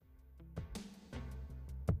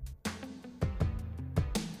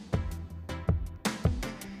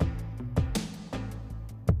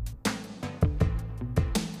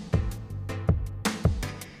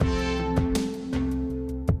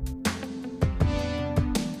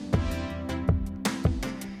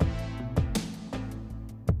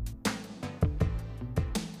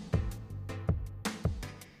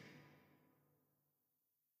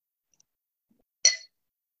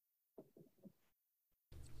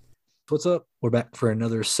What's up? We're back for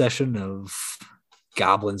another session of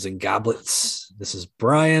Goblins and Goblets. This is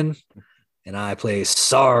Brian, and I play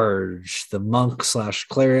Sarge, the monk slash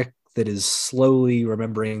cleric that is slowly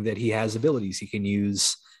remembering that he has abilities he can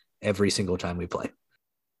use every single time we play.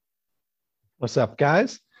 What's up,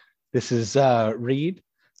 guys? This is Reed.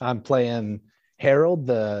 I'm playing Harold,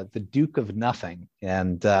 the Duke of Nothing,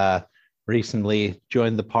 and recently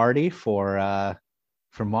joined the party for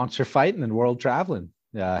monster fighting and world traveling.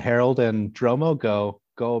 Harold and Dromo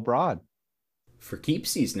go abroad. For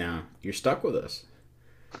keepsies now. You're stuck with us.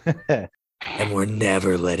 And we're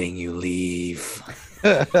never letting you leave.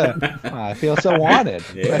 I feel so wanted.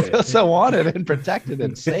 Yeah. I feel so wanted and protected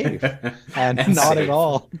and safe and not safe. at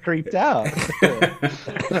all creeped out.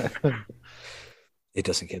 It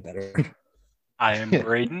doesn't get better. I am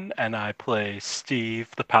Braden, and I play Steve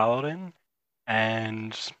the Paladin,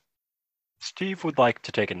 and Steve would like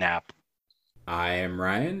to take a nap. I am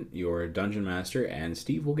Ryan, your dungeon master, and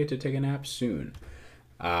Steve will get to take a nap soon.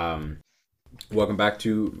 Welcome back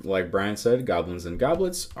to, like Brian said, Goblins and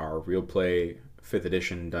Goblets, our real play 5th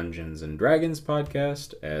edition Dungeons and Dragons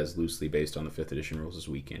podcast, as loosely based on the 5th edition rules as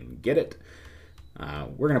we can get it.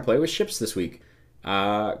 We're going to play with ships this week.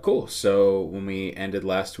 Cool. So when we ended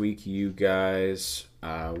last week, you guys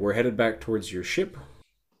were headed back towards your ship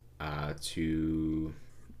to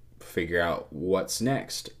figure out what's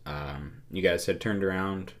next. You guys had turned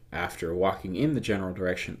around after walking in the general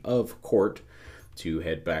direction of Court to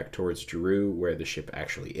head back towards Jeru, where the ship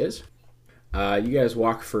actually is. You guys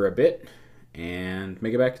walk for a bit and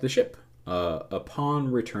make it back to the ship. Upon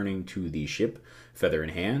returning to the ship, feather in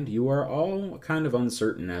hand, you are all kind of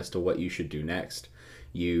uncertain as to what you should do next.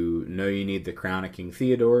 You know you need the crown of King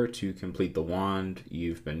Theodore to complete the wand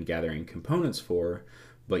you've been gathering components for,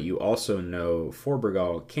 but you also know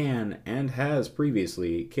Forbergal can and has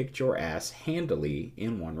previously kicked your ass handily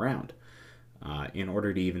in one round. In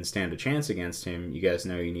order to even stand a chance against him, you guys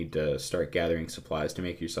know you need to start gathering supplies to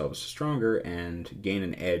make yourselves stronger and gain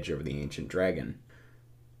an edge over the ancient dragon.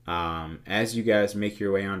 As you guys make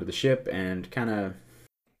your way onto the ship and kind of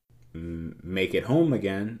make it home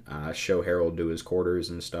again, show Harold to his quarters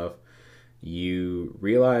and stuff, you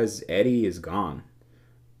realize Eddie is gone.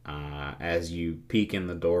 As you peek in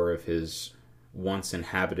the door of his once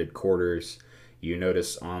inhabited quarters, you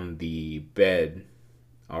notice on the bed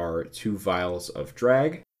are 2 vials of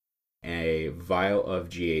drag, a vial of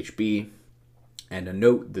GHB, and a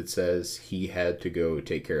note that says he had to go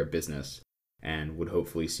take care of business and would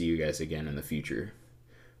hopefully see you guys again in the future.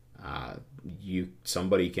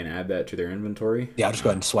 Somebody can add that to their inventory. Yeah, I'll just go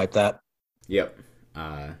ahead and swipe that. Yep.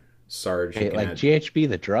 Sarge. Hey, like GHB,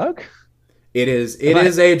 the drug? It is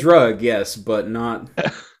a drug, yes, but not.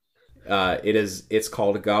 It's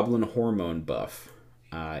called a Goblin Hormone Buff.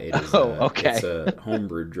 Okay. It's a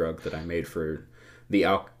homebrewed drug that I made for the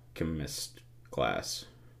alchemist class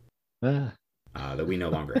that we no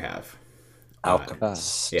longer have.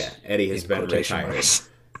 Alchemist. Yeah, Eddie has been retired.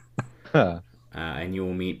 Huh. And you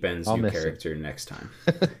will meet Ben's I'll new miss character next time.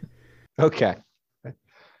 Okay.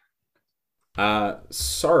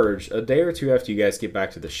 Sarge, a day or two after you guys get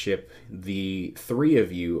back to the ship, the 3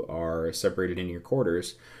 of you are separated in your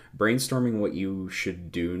quarters, brainstorming what you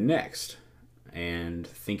should do next. And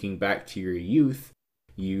thinking back to your youth,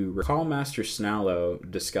 you recall Master Snallow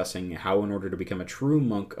discussing how in order to become a true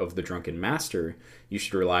monk of the Drunken Master, you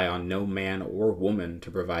should rely on no man or woman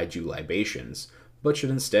to provide you libations, but should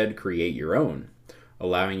instead create your own,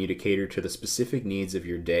 allowing you to cater to the specific needs of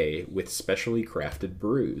your day with specially crafted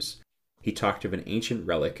brews. He talked of an ancient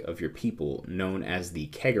relic of your people known as the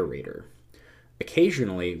Kegerator.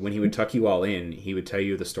 Occasionally, when he would tuck you all in, he would tell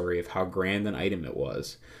you the story of how grand an item it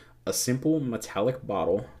was. A simple metallic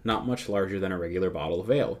bottle, not much larger than a regular bottle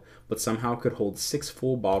of ale, but somehow could hold 6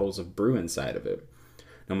 full bottles of brew inside of it.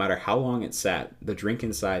 No matter how long it sat, the drink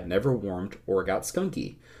inside never warmed or got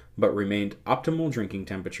skunky, but remained optimal drinking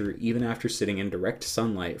temperature even after sitting in direct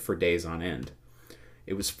sunlight for days on end.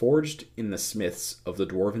 It was forged in the smiths of the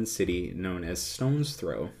dwarven city known as Stone's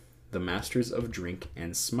Throw, the masters of drink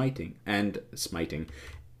and smithing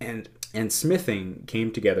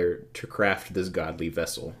came together to craft this godly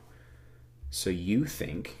vessel. So you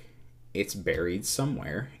think it's buried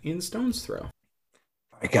somewhere in Stone's Throw. All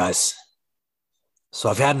right, guys. So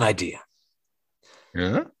I've had an idea.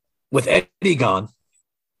 Yeah? With Eddie gone,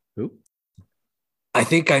 Who? I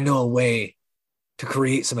think I know a way to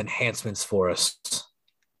create some enhancements for us.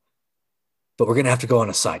 But we're going to have to go on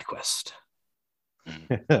a side quest.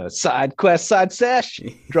 Side quest, side sesh.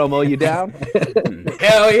 Dromo, you down?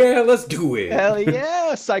 Hell yeah, let's do it. Hell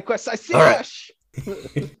yeah. Side quest, side sesh. All right.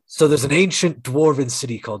 So there's an ancient dwarven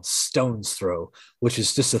city called Stone's Throw, which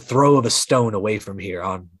is just a throw of a stone away from here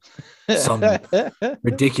on some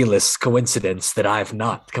ridiculous coincidence that I've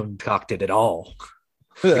not concocted at all.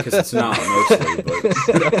 Because it's not mostly,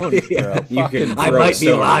 but you can I throw might a be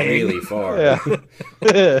stone lying. really far. Yeah.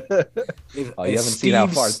 Oh, you haven't seen how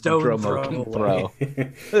far Dromo can throw.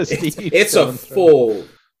 It's a full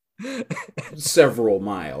several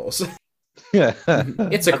miles. It's I'd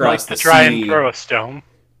like across to the try sea. and throw a stone.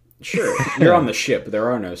 Sure, you're on the ship.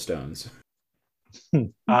 There are no stones.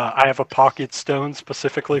 I have a pocket stone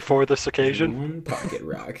specifically for this occasion. One pocket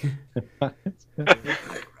rock.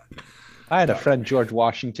 I had a friend, George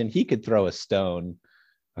Washington. He could throw a stone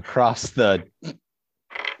across the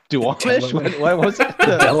Duwamish. What was it?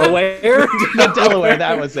 Delaware? The Delaware.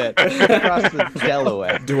 That was it. Across the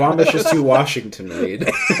Delaware. Duwamish is to Washington, Reed.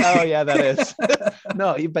 Oh yeah, that is.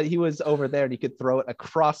 No, but he was over there, and he could throw it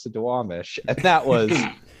across the Duwamish, and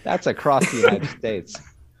that's across the United States.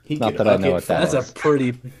 Not that I know what that is. That's a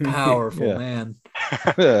pretty powerful Yeah. man.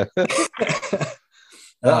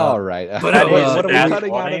 All right. but I was- what are we Nat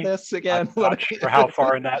cutting out 20? of this again? I'm not sure how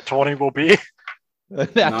far in that 20 will be.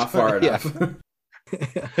 Not far Yeah. enough.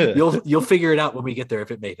 You'll figure it out when we get there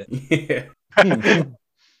if it made it. Yeah.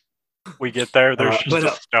 We get there, there's just but,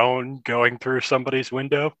 a stone going through somebody's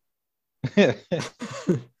window. But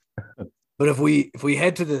if we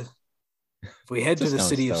head to the Stone's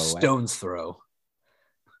city of Throw away. Stone's Throw,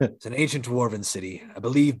 it's an ancient dwarven city. I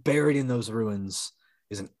believe buried in those ruins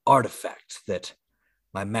is an artifact that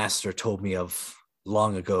my master told me of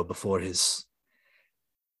long ago before his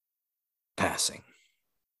passing.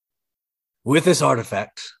 With this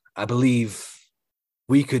artifact, I believe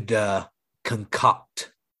we could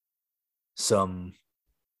concoct some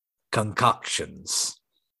concoctions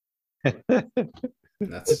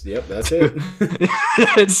That's it.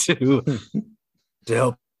 to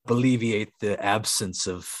help alleviate the absence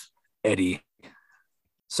of Eddie.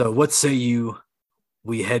 So what say you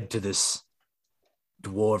we head to this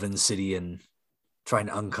dwarven city and try and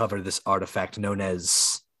uncover this artifact known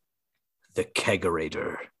as the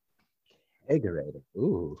Kegerator? Kegerator.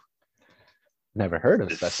 Ooh. Never heard of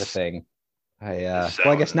This- such a thing. I this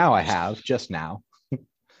well, I guess sounds- now I have, just now.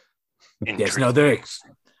 Yes, no, they're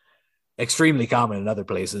extremely common in other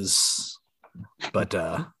places, but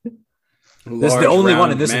This is the only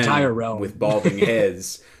one in this Large, round entire men realm. with balding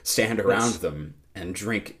heads stand around Yes. them and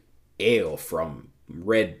drink ale from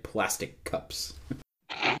red plastic cups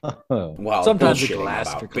while Sometimes a bullshitting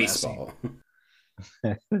glass for about classy. baseball.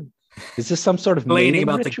 Is this some sort of Complaining mating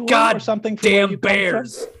about the ritual or something? from where damn you come from?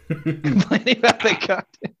 Bears. Complaining about the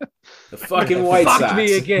goddamn. The fucking White Sox. Fucked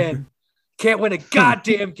me again. Can't win a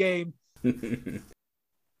goddamn game.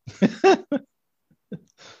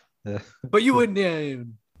 But you wouldn't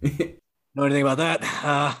know anything about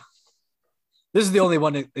that. This is the only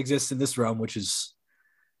one that exists in this realm, which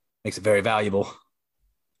makes it very valuable.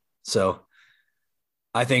 So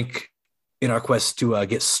I think in our quest to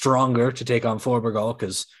get stronger to take on Forbergall,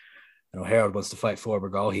 because Harold wants to fight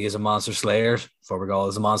Forbergall. He is a monster slayer. Forbergall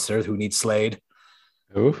is a monster who needs slayed.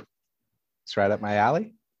 Ooh, it's right up my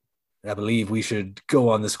alley. I believe we should go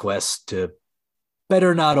on this quest to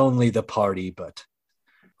better not only the party, but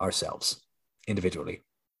ourselves individually.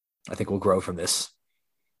 I think we'll grow from this.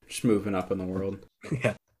 Just moving up in the world.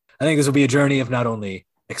 Yeah. I think this will be a journey of not only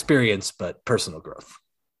experience, but personal growth.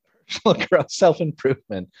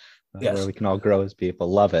 Self-improvement. Yes. Where we can all grow as people.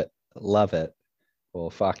 Love it. Love it. Well,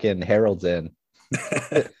 fucking Harold's in.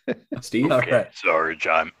 Steve? All Okay, right. Sarge,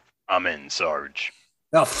 I'm in, Sarge.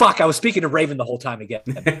 Oh, fuck. I was speaking to Raven the whole time again.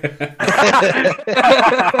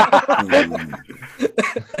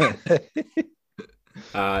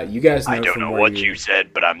 You guys know I don't from know where what you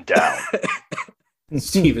said, but I'm down.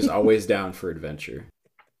 Steve is always down for adventure.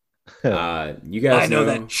 You guys I know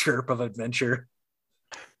that chirp of adventure.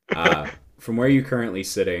 From where you're currently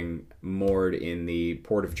sitting, moored in the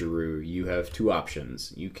port of Jeru, you have two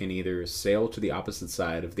options. You can either sail to the opposite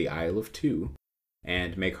side of the Isle of Two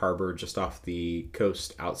and make harbor just off the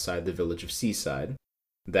coast outside the village of Seaside.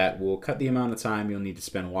 That will cut the amount of time you'll need to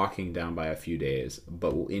spend walking down by a few days,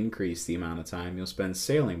 but will increase the amount of time you'll spend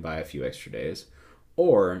sailing by a few extra days.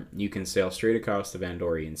 Or you can sail straight across the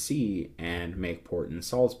Vandorian Sea and make port in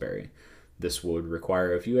Salisbury. This would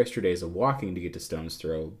require a few extra days of walking to get to Stone's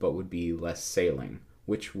Throw, but would be less sailing.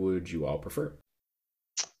 Which would you all prefer?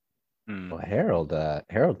 Well, Harold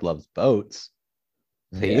loves boats.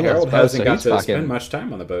 He Yeah, loves Harold boats, hasn't so got he's to fucking- spend much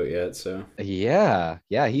time on the boat yet, so Yeah,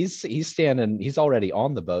 he's standing. He's already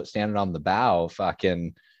on the boat, standing on the bow,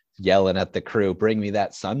 fucking yelling at the crew, "Bring me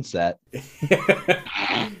that sunset."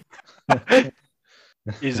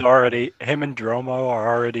 him and Dromo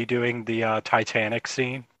are already doing the Titanic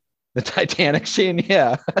scene. The Titanic scene,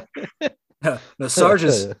 yeah. No, Sarge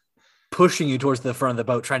is pushing you towards the front of the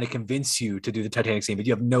boat, trying to convince you to do the Titanic scene, but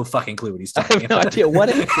you have no fucking clue what he's I talking have no about. idea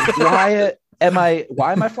why am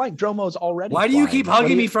I flying? Dromo's already. Why do you flying. keep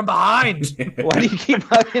hugging me from behind? Why do you keep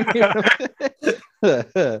hugging me?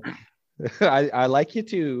 I like you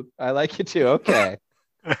too. I like you too. Okay.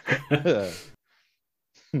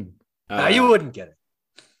 You wouldn't get it.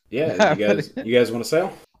 Yeah, you guys want to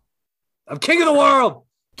sail? I'm king of the world.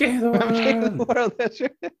 King of the I'm king of the world. world. That's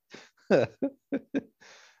right.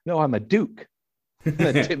 No, I'm a duke.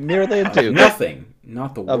 Merely a Of duke nothing,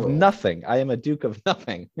 not the world. of nothing. I am a duke of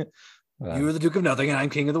nothing. You are the Duke of Nothing, and I'm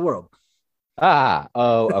king of the world.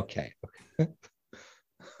 Okay.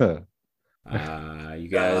 You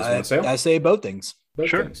guys want to sail? I say both things. Both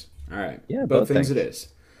Sure. things. All right. Yeah, both both things things. it is.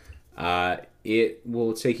 It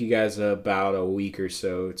will take you guys about a week or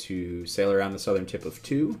so to sail around the southern tip of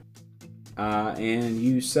Two, and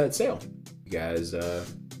you set sail. You guys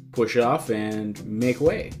push off and make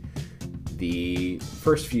way. The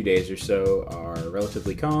first few days or so are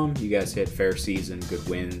relatively calm. You guys hit fair seas and good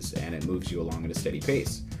winds, and it moves you along at a steady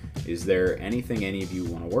pace. Is there anything any of you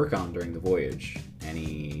want to work on during the voyage?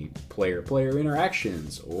 Any player-player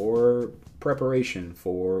interactions or preparation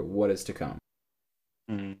for what is to come?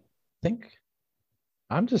 Hmm. think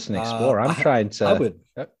I'm just an explorer. I'm I- trying to. I would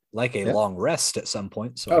Yep. like a Yep. long rest at some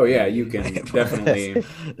point. So Oh, yeah, you can definitely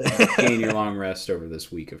gain your long rest over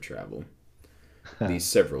this week of travel. These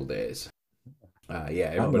several days. Yeah,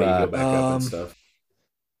 everybody go back up and stuff.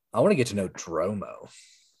 I want to get to know Dromo.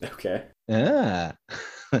 Okay. Yeah.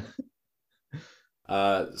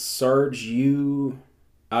 Sarge, you...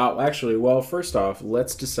 actually, well, first off,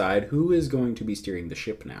 let's decide who is going to be steering the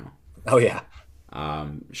ship now. Oh yeah,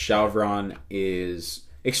 Shalvron is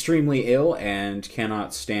extremely ill and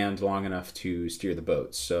cannot stand long enough to steer the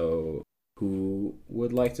boat, so who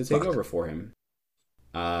would like to take over for him?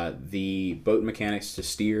 The boat mechanics to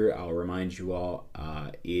steer, I'll remind you all,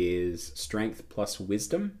 is strength plus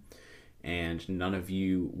wisdom, and none of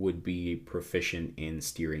you would be proficient in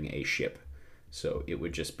steering a ship. So it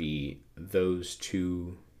would just be those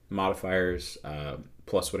two modifiers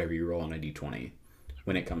plus whatever you roll on a d20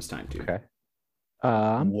 when it comes time to. Okay.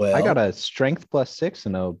 Well- I got a strength +6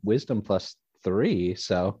 and a wisdom +3.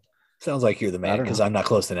 So sounds like you're the I man don't because know. I'm not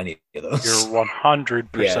close to any of those. You're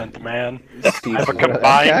 100% the man. Steve I have a would-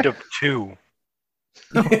 combined Okay. of 2.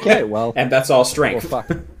 okay, well, and that's all well, strength. fuck.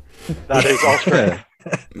 That is all strength.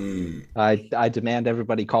 Mm. I demand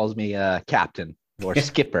everybody calls me captain or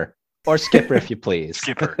skipper if you please.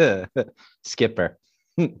 Skipper. Skipper.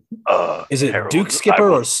 Is it Harold, Duke I Skipper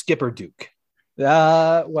will- or Skipper Duke?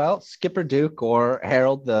 Well, Skipper Duke or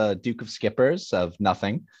Harold, the Duke of Skippers of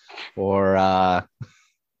nothing, or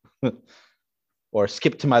or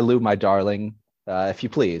skip to my Lou, my darling, if you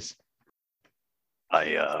please. I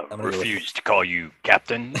gonna go with- refuse to call you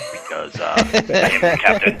captain because I am the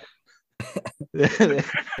captain.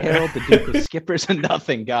 Harold, the Duke of Skippers and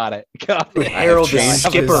nothing. Got it. Harold, the changed his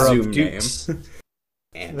skipper Zoom of name. Dukes.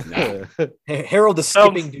 And now, Harold, the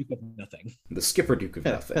Sounds- skipping Duke of Nothing. the Skipper Duke of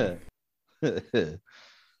Nothing.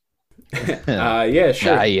 Ah, Yeah,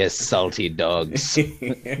 sure. you salty dogs.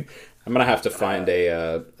 I'm gonna have to find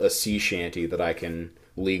a sea shanty that I can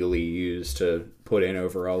legally use to put in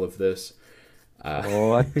over all of this.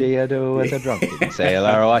 What do you do with a drunken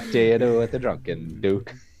sailor? What do you do with a drunken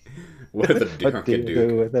duke? With a What do drunken you do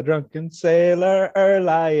duke. with a drunken sailor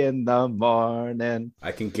early in the morning?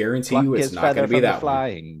 I can guarantee Pluck you it's his not feather gonna be from the that one.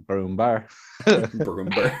 flying broom bar.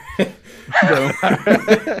 Broomber.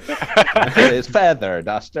 His feather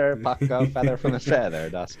duster. Pluck a feather from his feather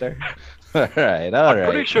duster. All right. I'm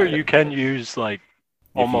pretty sure you can use like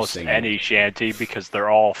you almost sing. any shanty because they're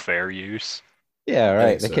all fair use. Yeah,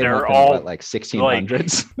 right. think They so. came They're up in all, what, like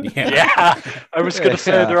 1600s. Yeah. Yeah, I was gonna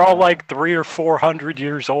say Yeah. they're all like 300 or 400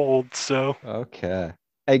 years old. So Okay.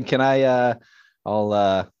 And can I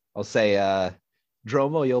I'll say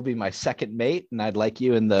Dromo, you'll be my second mate, and I'd like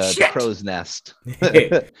you in the Shit. crow's nest.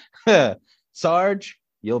 Sarge,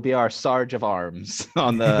 you'll be our Sarge of arms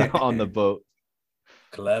on the boat.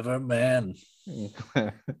 Clever man.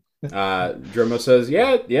 Dromo says,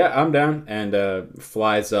 yeah, I'm down, and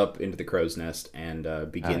flies up into the crow's nest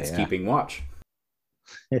and begins yeah. keeping watch.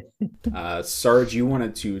 Sarge, you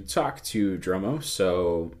wanted to talk to Dromo,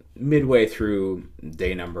 so midway through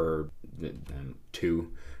day number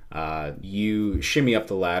 2, you shimmy up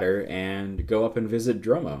the ladder and go up and visit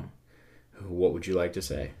Dromo. What would you like to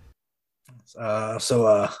say?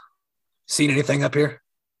 Seen anything up here?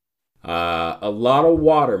 A lot of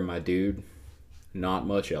water, my dude. Not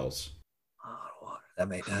much else. Oh,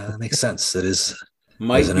 makes sense. It is.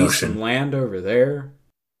 Might There's an be ocean. some land over there.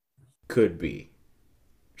 Could be.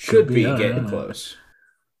 Should be all getting right. close.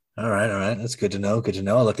 All right. That's good to know. Good to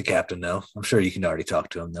know. I'll let the captain know. I'm sure you can already talk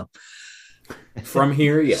to him though. From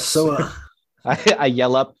here, yes. So, I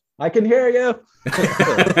yell up, I can hear you.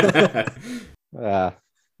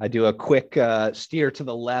 I do a quick steer to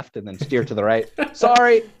the left and then steer to the right.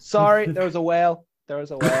 Sorry, there was a whale.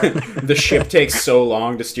 The ship takes so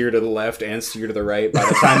long to steer to the left and steer to the right. By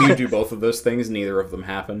the time you do both of those things, neither of them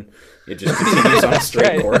happen. It just continues on a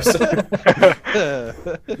straight course.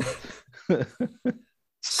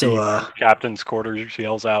 so Captain's quarters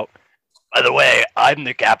yells out, "By the way, I'm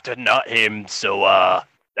the captain, not him, so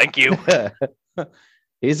thank you."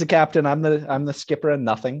 He's the captain, I'm the skipper and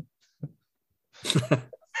nothing.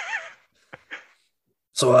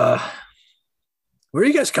 So, where do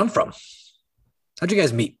you guys come from? How'd you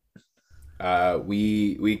guys meet?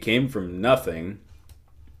 We came from nothing.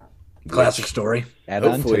 Classic story. And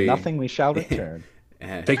unto Hopefully- nothing we shall return.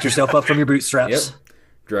 Picked yourself up from your bootstraps. Yep.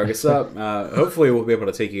 Drug us up. Hopefully we'll be able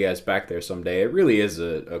to take you guys back there someday. It really is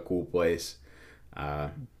a cool place.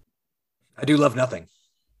 I do love nothing.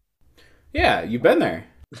 Yeah, you've been there.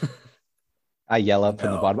 I yell up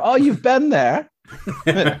from the No. bottom. Oh, you've been there.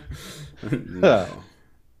 No.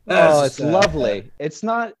 Oh, it's lovely. It's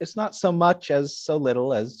not so much as so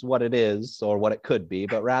little as what it is or what it could be,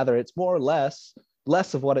 but rather it's more or less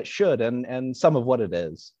of what it should and some of what it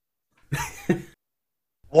is.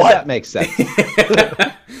 What? That makes sense.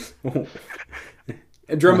 And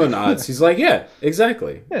Drummo nods. He's like, yeah,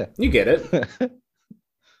 exactly. Yeah. You get it.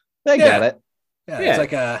 I get it. Yeah,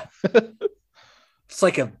 it's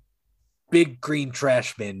like a big green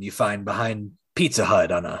trash bin you find behind Pizza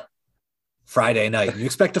Hut on a Friday night. You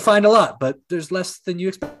expect to find a lot, but there's less than you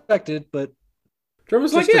expected. But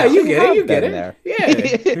Drummo's like, Just yeah, a- you get it. You get been it. there.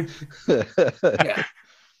 Yeah. yeah,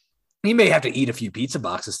 you may have to eat a few pizza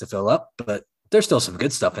boxes to fill up, but there's still some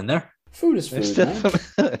good stuff in there. Food is There's food,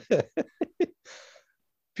 man. still-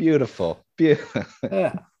 Beautiful.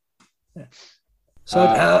 Yeah. So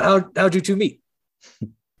how'd you two meet?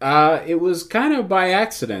 It was kind of by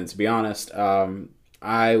accident, to be honest.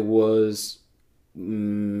 I was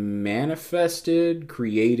manifested,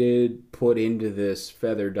 created, put into this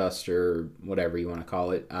feather duster, whatever you want to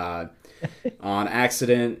call it, on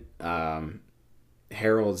accident.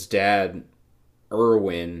 Harold's dad,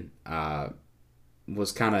 Erwin,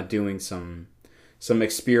 was kind of doing some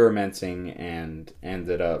experimenting and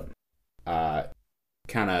ended up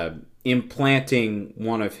kind of implanting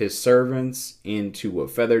one of his servants into a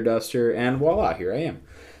feather duster, and voila, here I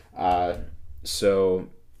am. So,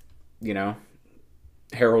 you know,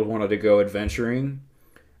 Harold wanted to go adventuring.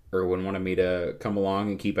 Erwin wanted me to come along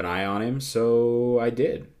and keep an eye on him, so I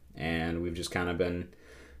did. And we've just kind of been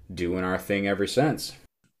doing our thing ever since.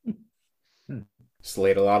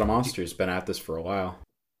 Slayed a lot of monsters, been at this for a while.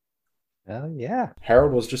 Oh yeah.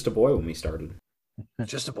 Harold was just a boy when we started.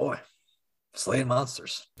 Just a boy slaying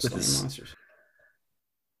monsters. With Slaying his monsters.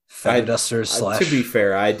 feather duster slash. To be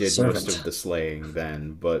fair, I did servant. most of the slaying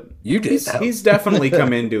then, but You did. he's definitely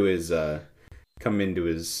come into his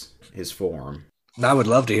form. I would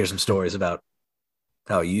love to hear some stories about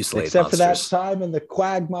how you slayed Except for that monsters. time in the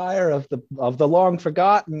quagmire of the long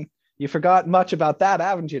forgotten. You forgot much about that,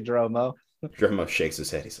 haven't you, Dromo? Drummo shakes his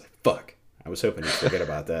head. He's like, "Fuck! I was hoping you'd forget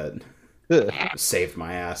about that. Saved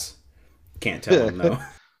my ass. Can't tell him though.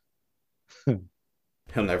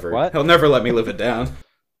 He'll never let me live it down."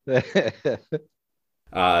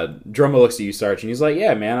 Drummo looks at you, Sarge, and he's like,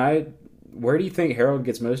 "Yeah, man. Where do you think Harold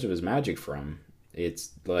gets most of his magic from?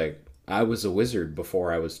 It's like I was a wizard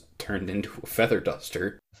before I was turned into a feather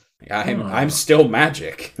duster. I'm still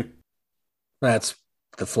magic." That's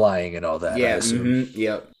the flying and all that. I Yeah. assume.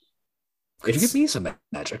 Yep. Could you give me some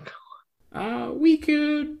magic? We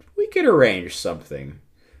could arrange something.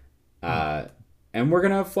 And we're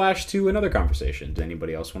gonna flash to another conversation. Does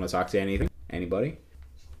anybody else want to talk to anything? Anybody?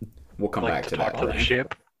 We'll come Like back to to talk that. to the later.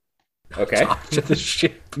 ship. Okay. Talk to the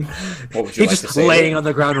ship. What would you He's like to just say? laying on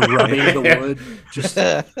the ground, rubbing the wood. Just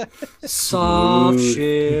soft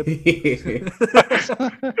ship,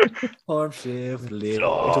 warm ship,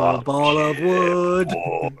 little Soft ball of wood.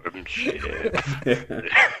 Warm ship.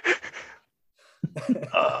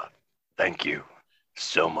 Thank you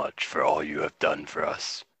so much for all you have done for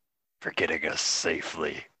us, for getting us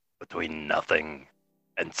safely between nothing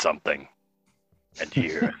and something, and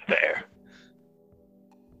here and there.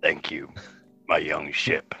 Thank you, my young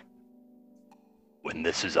ship. When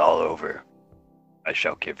this is all over, I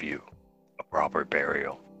shall give you a proper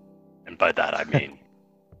burial. And by that I mean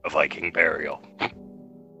a Viking burial.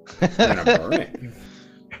 We're gonna burn it.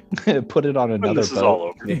 Put it on When another this is all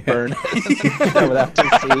boat. over. Yeah. Burn it. Throw it out to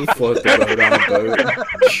sea. Float the boat on a boat,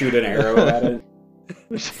 shoot an arrow at it,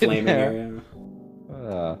 flaming arrow.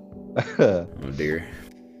 Oh dear.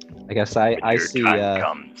 I guess When I your see. time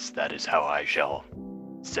comes, that is how I shall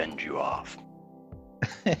send you off.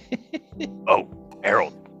 Oh,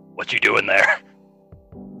 Harold, what you doing there?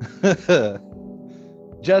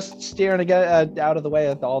 Just steering out of the way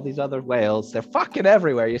of all these other whales. They're fucking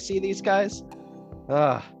everywhere. You see these guys?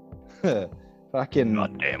 Fucking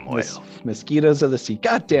Goddamn whales. mosquitoes of the sea.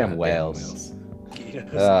 Goddamn Goddamn whales.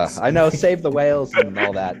 I know, save the whales and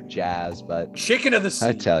all that jazz, but Chicken of the sea.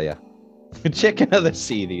 I tell you, chicken of the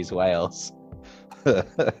sea. These whales.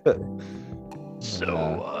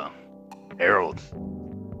 So, Harold,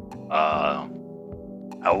 how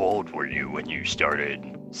old were you when you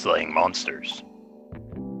started slaying monsters?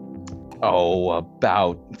 Oh,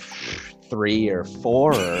 about 3 or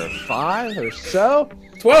 4 or 5 or so.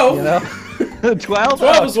 12. You know, 12.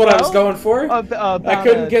 12 is what I was going for. I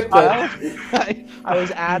couldn't get the- I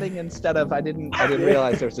was adding instead of. I didn't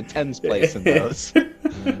realize there was a tens place in those.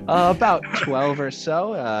 About 12 or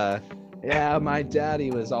so. Yeah, my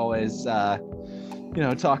daddy was always,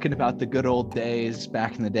 talking about the good old days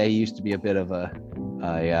back in the day. He used to be a bit of a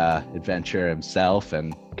adventurer himself,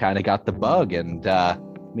 and kind of got the bug. And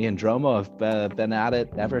me and Dromo have been at it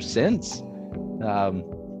ever since.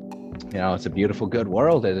 It's a beautiful, good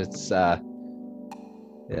world, and it's I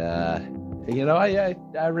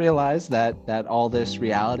realize that all this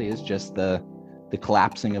reality is just the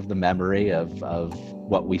collapsing of the memory of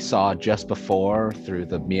what we saw just before through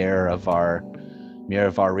the mirror of our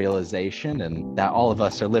realization, and that all of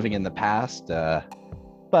us are living in the past. But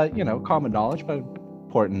common knowledge, but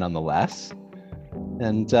important nonetheless.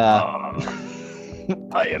 And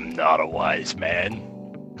I am not a wise man.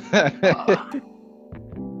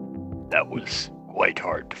 That was quite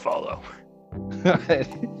hard to follow.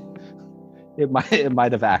 it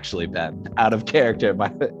might have actually been out of character.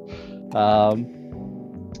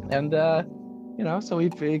 So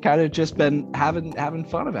we've kind of just been having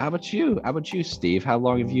fun of it. How about you, Steve? How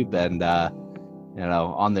long have you been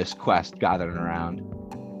on this quest gathering around?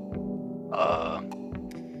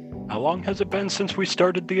 How long has it been since we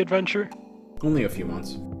started the adventure? Only a few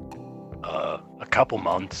months. A couple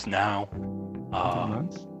months now.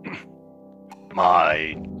 Months?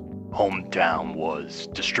 My hometown was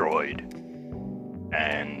destroyed,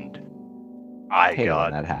 and I Hate it when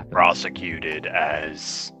got that happens. prosecuted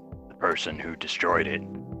as the person who destroyed it,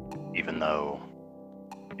 even though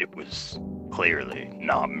it was clearly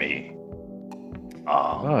not me.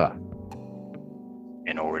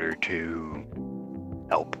 In order to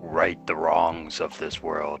help right the wrongs of this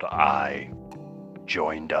world, I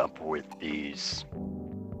joined up with these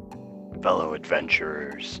fellow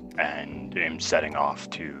adventurers and am setting off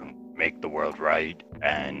to make the world right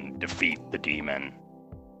and defeat the demon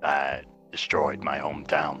that destroyed my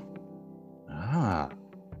hometown.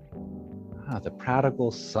 The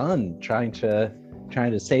prodigal son trying to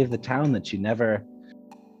save the town that you never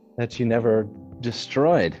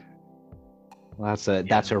destroyed. Well,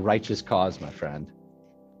 that's a righteous cause, my friend.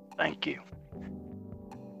 Thank you.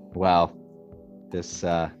 Well, this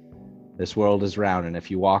world is round, and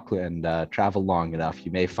if you walk and travel long enough,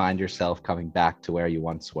 you may find yourself coming back to where you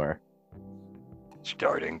once were.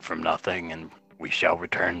 Starting from nothing, and we shall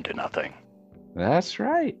return to nothing. That's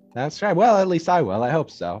right. Well, at least I will. I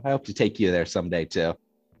hope so. I hope to take you there someday too.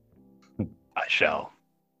 I shall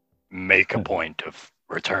make a point of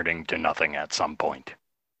returning to nothing at some point.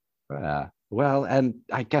 Well, and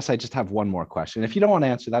I guess I just have one more question. If you don't want to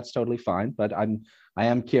answer, that's totally fine. But I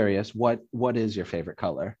am curious. What is your favorite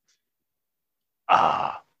color?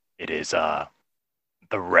 It is the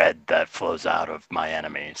red that flows out of my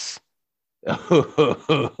enemies.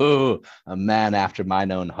 A man after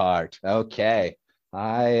mine own heart. Okay,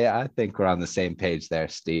 I think we're on the same page there,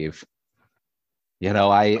 Steve.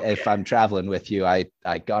 Okay. If I'm traveling with you, I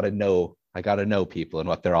gotta know people and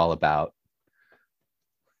what they're all about.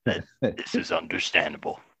 This is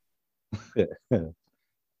understandable. You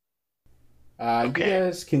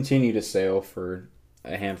guys continue to sail for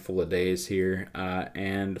a handful of days here,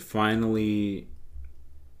 and finally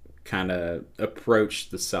kind of approach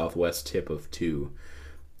the southwest tip of Two,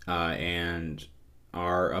 and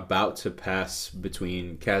are about to pass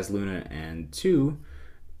between Kazluna and Two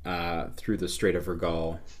through the Strait of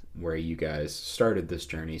Regal, where you guys started this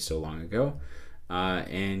journey so long ago.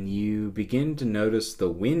 And you begin to notice the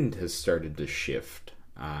wind has started to shift,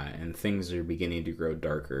 and things are beginning to grow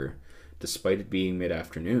darker, despite it being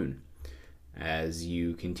mid-afternoon. As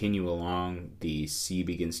you continue along, the sea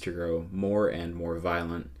begins to grow more and more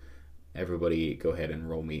violent, Everybody go ahead and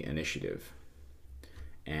roll me initiative.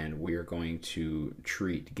 And we're going to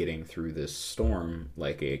treat getting through this storm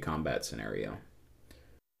like a combat scenario.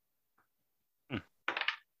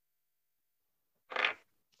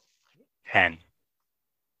 10.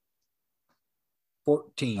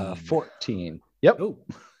 14. 14. Yep. Oh,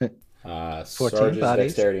 14 Sarge's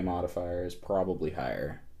bodies. dexterity modifier is probably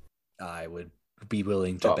higher. I would be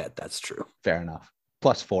willing to Oh. bet that's true. Fair enough.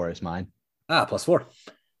 +4 is mine. +4.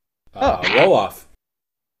 Roll off.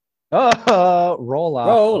 Oh, roll off.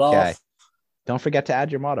 Roll Okay. off. Don't forget to add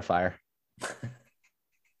your modifier.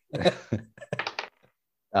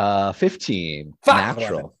 15. Fuck.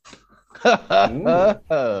 Natural.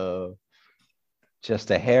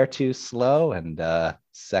 Just a hair too slow and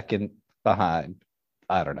second behind.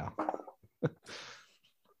 I don't know.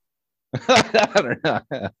 I don't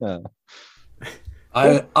know.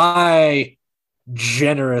 I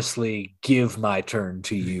generously give my turn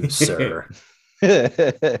to you, sir.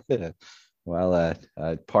 Well,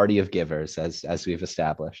 a party of givers, as we've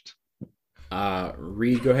established.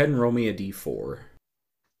 Reed, go ahead and roll me a d4.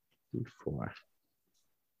 D4.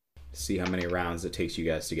 See how many rounds it takes you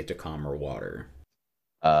guys to get to calmer water.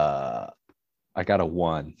 I got a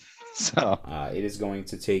 1. So It is going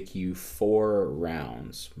to take you 4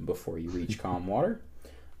 rounds before you reach calm water,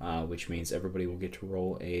 which means everybody will get to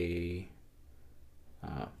roll a.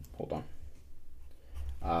 Hold on.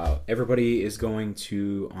 Everybody is going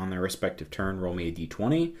to, on their respective turn, roll me a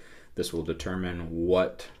d20. This will determine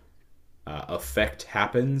what effect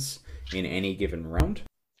happens in any given round.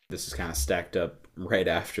 This is kind of stacked up right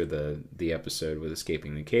after the episode with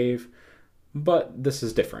escaping the cave, but this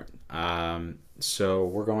is different. So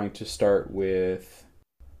we're going to start with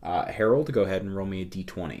Harold. Go ahead and roll me a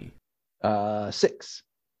d20. 6.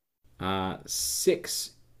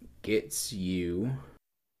 6 gets you.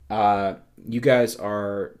 You guys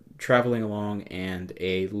are traveling along, and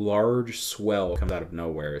a large swell comes out of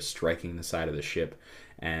nowhere, striking the side of the ship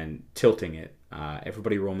and tilting it.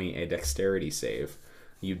 Everybody roll me a dexterity save.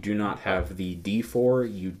 You do not have the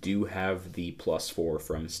D4. You do have the +4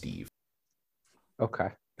 from Steve. Okay.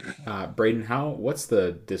 Braden, what's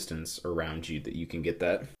the distance around you that you can get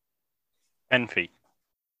that? 10 feet.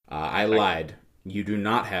 I lied. You do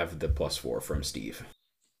not have the +4 from Steve.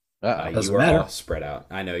 Doesn't you were matter. all spread out.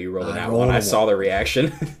 I know you rolled an I out rolled one. a I one. saw the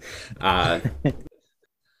reaction.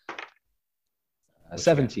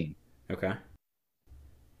 17. Okay.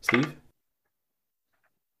 Steve?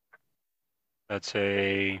 That's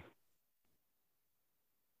a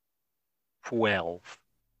 12.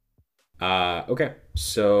 Okay.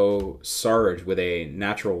 So, Sarge, with a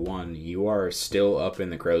natural 1, you are still up in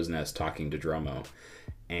the crow's nest talking to Dromo.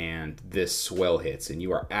 And this swell hits, and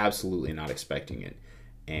you are absolutely not expecting it.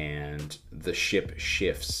 And the ship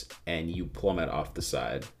shifts, and you plummet off the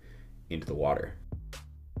side into the water.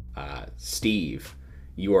 Steve,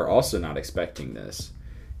 you are also not expecting this.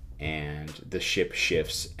 And the ship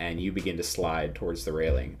shifts, and you begin to slide towards the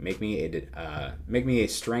railing. Make me a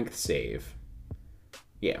strength save.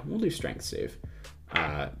 Yeah, we'll do strength save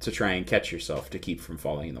to try and catch yourself to keep from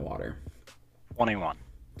falling in the water. 21.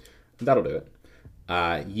 That'll do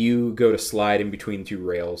it. You go to slide in between 2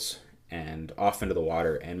 rails and off into the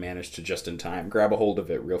water, and manage to just in time grab a hold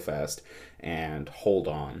of it real fast and hold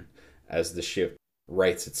on as the ship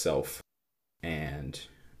rights itself, and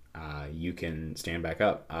you can stand back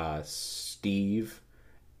up. Steve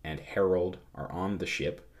and Harold are on the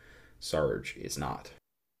ship. Sarge is not.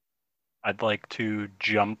 I'd like to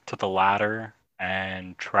jump to the ladder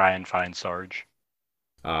and try and find Sarge.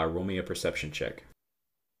 Roll me a perception check.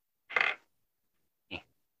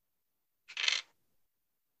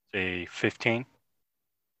 A 15.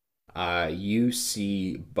 You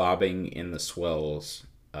see bobbing in the swells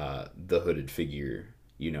the hooded figure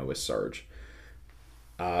you know as Sarge.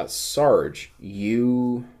 Sarge,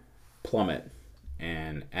 you plummet,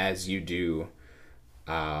 and as you do,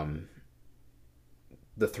 the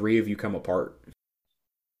 3 of you come apart.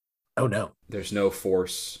 Oh no. There's no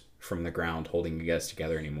force from the ground holding you guys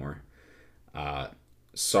together anymore.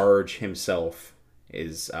 Sarge himself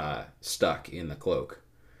is stuck in the cloak.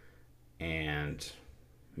 And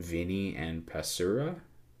Vinny and Pasura?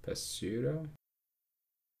 Basura.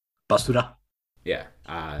 Yeah.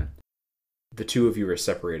 The 2 of you are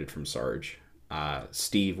separated from Sarge.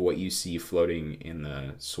 Steve, what you see floating in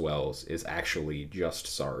the swells is actually just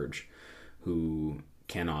Sarge, who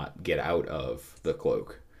cannot get out of the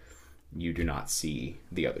cloak. You do not see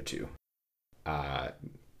the other 2.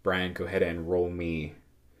 Brian, go ahead and roll me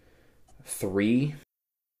 3.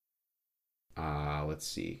 Let's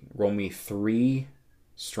see. Roll me 3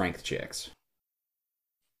 strength checks.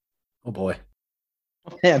 Oh boy.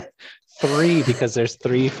 Man, 3 because there's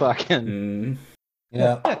 3 fucking. Mm,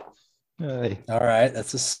 Yeah. Ay. All right.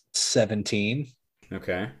 That's a 17.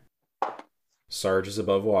 okay. Sarge is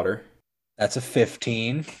above water. That's a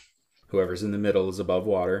 15. Whoever's in the middle is above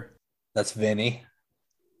water. That's Vinny.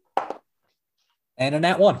 And a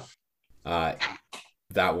nat 1.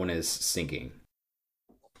 That one is sinking.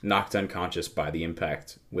 Knocked unconscious by the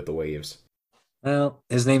impact with the waves. Well,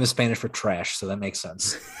 his name is Spanish for trash, so that makes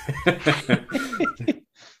sense.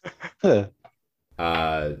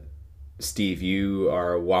 Steve, you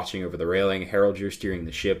are watching over the railing. Harold, you're steering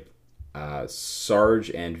the ship.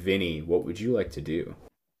 Sarge and Vinny, what would you like to do?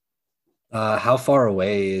 How far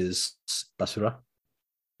away is Basura?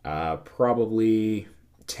 Probably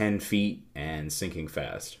 10 feet and sinking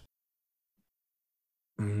fast.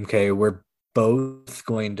 Okay, we're both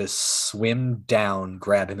going to swim down,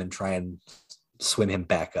 grab him, and try and swim him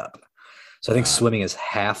back up. So I think swimming is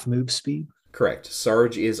half move speed. Correct.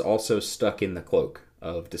 Sarge is also stuck in the cloak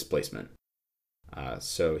of displacement.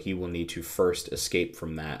 So he will need to first escape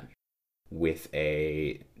from that with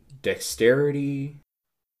a dexterity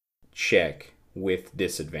check with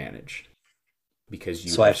disadvantage because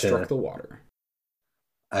you So I have have to- struck the water.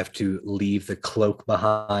 I have to leave the cloak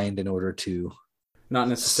behind in order to. Not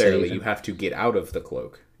necessarily. Save him. You have to get out of the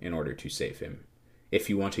cloak in order to save him. If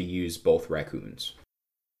you want to use both raccoons.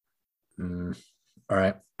 All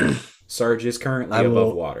right. Sarge is currently I will-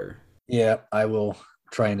 above water. Yeah, I will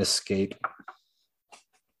try and escape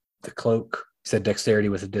the cloak. You said dexterity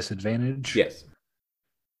with a disadvantage. Yes.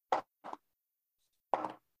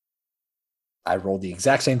 I rolled the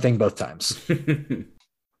exact same thing both times.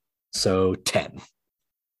 So 10.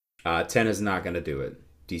 10 is not going to do it.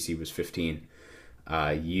 DC was 15.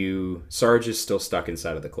 Sarge is still stuck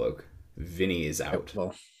inside of the cloak. Vinny is out.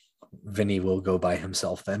 Well, Vinny will go by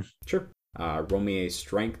himself then. Sure. Roll me a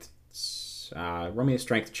strength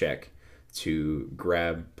check to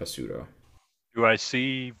grab Pasuto. Do I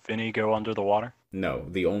see Vinny go under the water? No,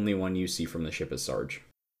 the only one you see from the ship is Sarge.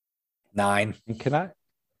 9. And can I?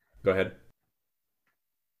 Go ahead.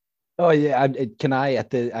 Oh yeah, can I?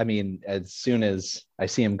 As soon as I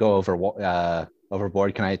see him go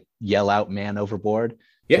overboard, can I yell out "man overboard"?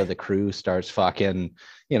 Yeah. So the crew starts fucking,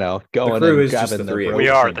 going crew and is just grabbing the three of We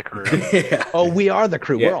ropes are and- the crew. Yeah. Oh, we are the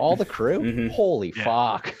crew. Yeah. We're all the crew. Mhm. Holy Yeah.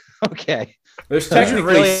 fuck. Okay. There's should technically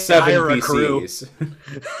really 7 hire a crew. PCs.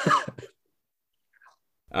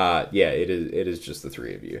 Yeah, it is just the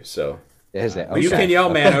 3 of you. So Is it? you Okay. can yell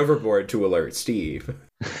 "man overboard" to alert Steve.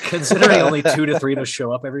 Considering only 2 to 3 to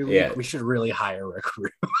show up every week, Yeah. we should really hire a crew.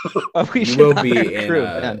 Oh, we You should will hire be a in crew,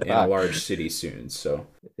 a, man. in a large city soon. So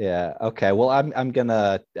Yeah. Okay. Well, I'm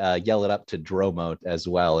gonna yell it up to Dromo as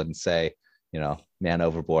well and say, man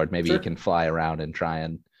overboard. Maybe Sure. you can fly around and try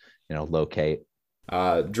and, locate.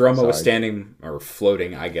 Dromo was Sarge. standing or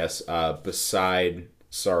floating, I guess, beside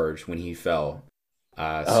Sarge when he fell.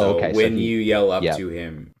 So okay, so when he- you yell up yeah. to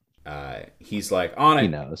him, he's like on it He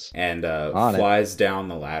knows. and On it. flies down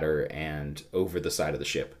the ladder and over the side of the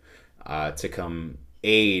ship to come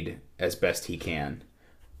aid as best he can.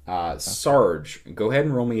 Sarge, go ahead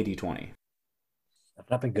and roll me a d20. I've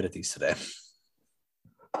not been good at these today.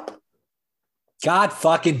 God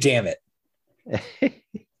fucking damn it.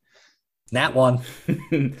 Nat 1.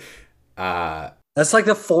 That's like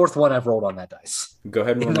the 4th one I've rolled on that dice. Go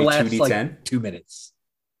ahead and In roll the me last 2d10. like 2 minutes.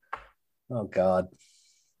 Oh God.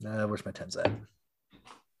 Where's my 10s at?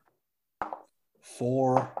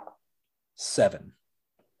 4, 7.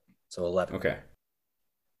 So 11. Okay.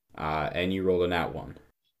 And you rolled a nat 1.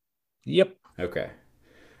 Yep. Okay.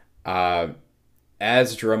 As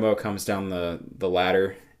Dromo comes down the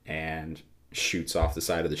ladder and shoots off the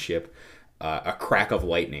side of the ship, a crack of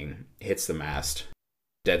lightning hits the mast,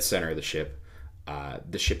 dead center of the ship.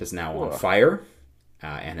 The ship is now on fire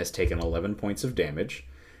and has taken 11 points of damage,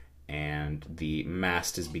 and the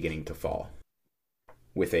mast is beginning to fall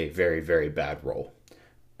with a very, very bad roll.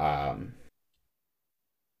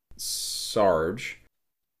 Sarge,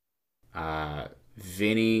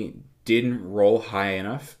 Vinny didn't roll high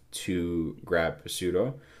enough to grab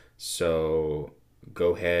Pasuto, so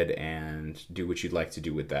go ahead and do what you'd like to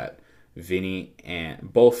do with that. Vinny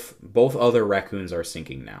and both other raccoons are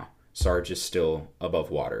sinking now. Sarge is still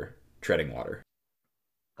above water, treading water.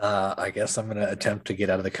 I guess I'm gonna attempt to get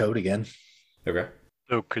out of the code again. Okay.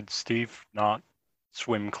 So could Steve not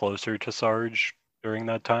swim closer to Sarge during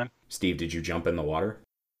that time? Steve, did you jump in the water?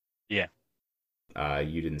 Yeah.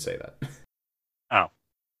 You didn't say that.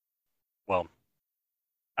 Well,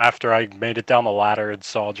 after I made it down the ladder and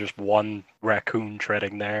saw just one raccoon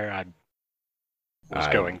treading there, I was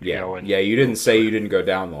going to go in. Yeah, you didn't say you didn't go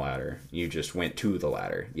down the ladder. You just went to the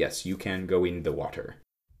ladder. Yes, you can go in the water.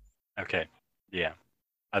 Okay, yeah.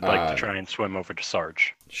 I'd like to try and swim over to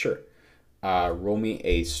Sarge. Sure. Roll me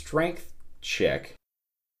a strength check.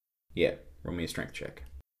 Yeah, roll me a strength check.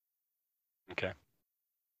 Okay.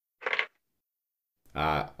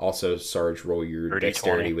 Also, Sarge, roll your 30,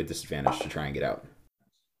 dexterity 20. with disadvantage to try and get out.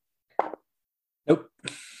 Nope.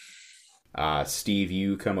 Steve,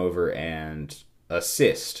 you come over and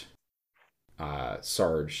assist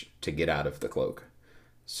Sarge to get out of the cloak.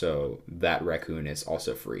 So that raccoon is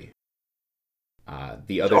also free.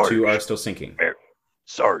 The other two are still sinking.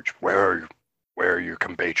 Sarge, where are your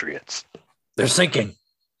compatriots? They're sinking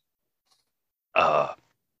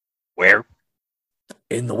Where?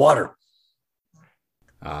 in the water.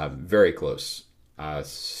 Very close.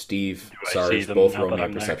 Steve, Do I see Sarge, them both now roll that me a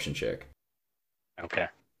I'm there? perception check. Okay.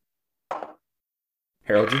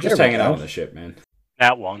 Harold, you're just There we hanging out go. on the ship, man.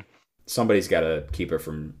 That one. Somebody's got to keep her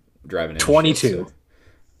from driving into 22. shit,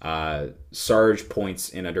 so. Sarge points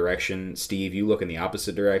in a direction. Steve, you look in the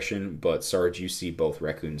opposite direction, but Sarge, you see both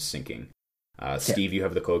raccoons sinking. Steve, you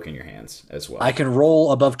have the cloak in your hands as well. I can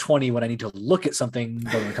roll above 20 when I need to look at something,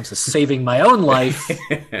 but when it comes to saving my own life,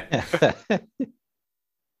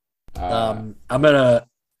 I'm gonna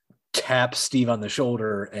tap Steve on the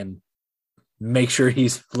shoulder and make sure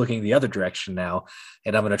he's looking the other direction now,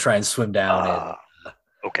 and I'm gonna try and swim down.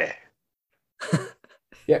 Okay.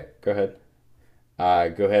 Yeah, go ahead.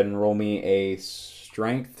 Go ahead and roll me a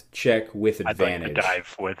strength check with I'd advantage. like to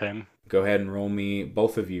dive with him. Go ahead and roll me,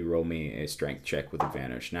 both of you roll me a strength check with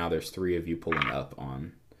advantage. Now there's 3 of you pulling up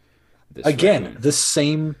on this. Again, raccoon. the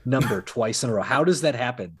same number twice in a row. How does that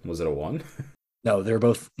happen? Was it a 1? No, they were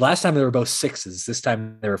both. Last time they were both 6s. This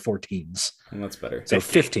time they were 14s. Well, that's better. So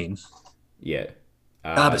 15. Yeah.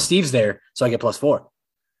 But Steve's there, so I get +4.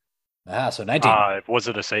 So 19. Was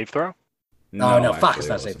it a save throw? No, fuck, actually, it's it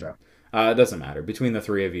not a safe wasn't. throw. It doesn't matter. Between the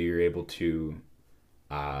 3 of you, you're able to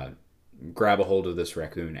grab a hold of this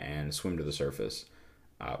raccoon and swim to the surface.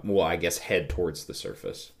 Well, I guess head towards the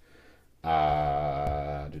surface.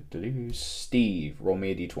 Steve, roll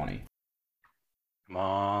me a d20. Come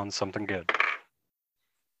on, something good.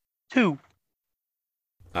 2.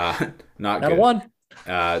 Not Not good. a 1.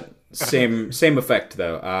 Same effect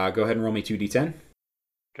though. Go ahead and roll me 2d10.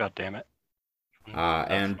 God damn it.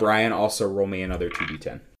 And Brian, also roll me another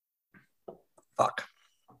 2d10. Fuck.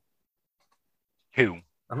 2.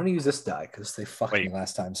 I'm gonna use this die because they fucked me Wait,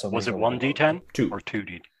 last time. So Was it maybe 1d10 2. or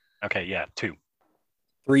 2d? Okay, yeah, 2.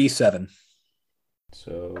 3, 7.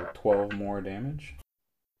 So 12 more damage.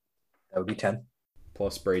 That would be 10.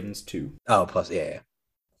 Plus Braden's 2. Oh, plus yeah.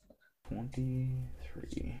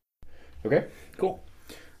 23. Okay, cool.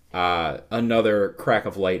 Another crack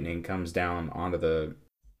of lightning comes down onto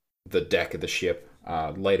the deck of the ship,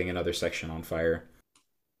 lighting another section on fire.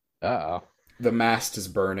 Uh-oh. The mast is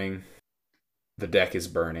burning. The deck is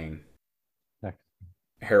burning. Heck.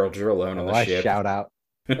 Harold, you're alone on the I ship. shout out.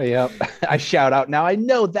 Yep. I shout out. Now I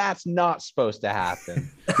know that's not supposed to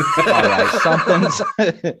happen. All right, something's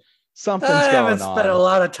I going haven't spent a on.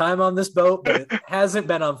 lot of time on this boat, but it hasn't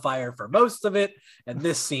been on fire for most of it, and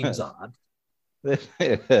this seems odd.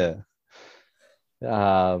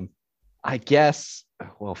 I guess.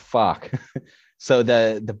 Well, fuck. So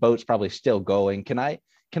the boat's probably still going. Can I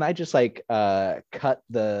just like cut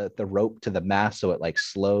the rope to the mast so it like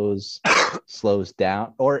slows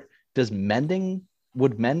down? Or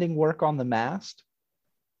would mending work on the mast?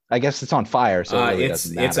 I guess it's on fire, so it really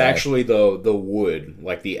doesn't matter. It's actually the wood,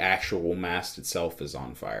 like the actual mast itself is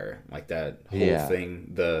on fire. Like that whole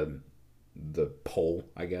thing, the pole,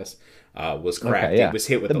 I guess, was cracked. Okay, yeah. It was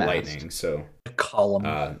hit with The the mast. lightning. So A column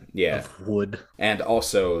of wood. and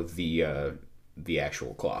also the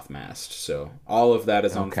actual cloth mast. So all of that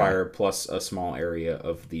is on Okay. fire, plus a small area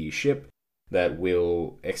of the ship that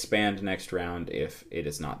will expand next round if it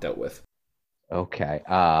is not dealt with. Okay.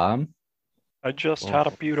 I just had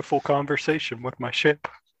a beautiful conversation with my ship.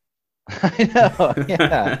 I know.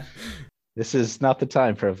 Yeah. This is not the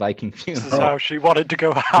time for a Viking This is funeral. how she wanted to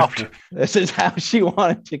go out. This is how she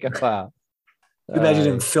wanted to go out. Imagine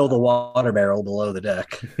him fill the water barrel below the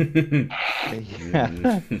deck.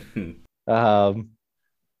 Yeah.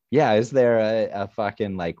 Yeah. Is there a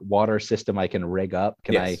fucking like water system I can rig up?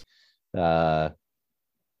 Can Yes.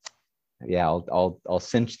 Yeah, I'll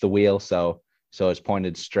cinch the wheel so it's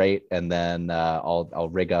pointed straight, and then I'll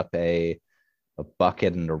rig up a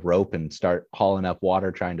bucket and a rope and start hauling up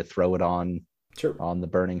water, trying to throw it on Sure. the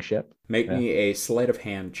burning ship. Make me a sleight of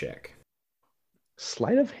hand check.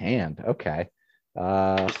 Sleight of hand. Okay.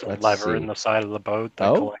 Just a Let's lever see. in the side of the boat that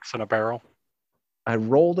Oh. collects in a barrel. I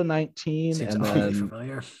rolled a 19 Seems and awfully then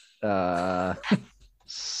familiar.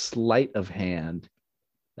 sleight of hand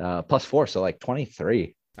 +4, so like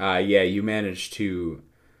 23. Yeah, you managed to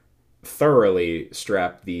thoroughly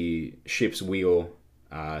strap the ship's wheel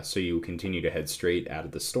so you continue to head straight out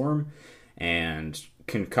of the storm and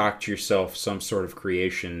concoct yourself some sort of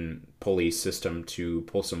creation pulley system to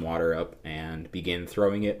pull some water up and begin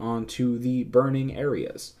throwing it onto the burning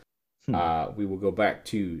areas. We will go back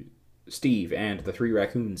to Steve and the 3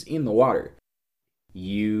 raccoons in the water.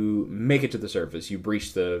 You make it to the surface. You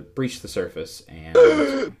breach the surface, and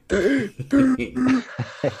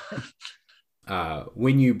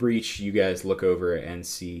when you breach, you guys look over and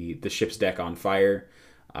see the ship's deck on fire,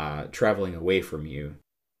 traveling away from you.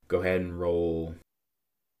 Go ahead and roll.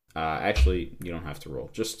 Actually, you don't have to roll.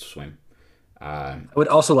 Just swim. I would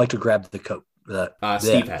also like to grab the coat.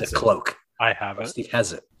 Steve has the it. cloak. I have it. Steve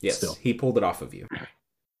has it. Yes, Still. he pulled it off of you.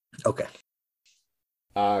 Okay.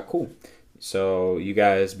 Cool. So you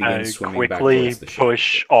guys begin I swimming back quickly towards the ship.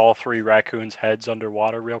 push all 3 raccoons' heads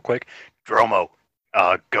underwater real quick. Dromo,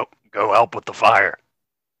 go help with the fire.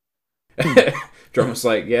 Dromo's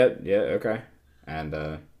like, yeah, okay.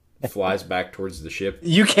 And flies back towards the ship.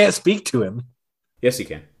 You can't speak to him. Yes, he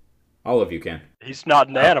can. All of you can. He's not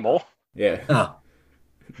an animal. Yeah. Oh.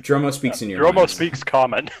 Dromo speaks in your Dromo mind. speaks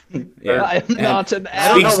common. Yeah. I am And not an I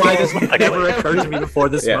don't know animal. why this never occurred to me before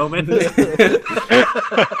this Yeah. moment.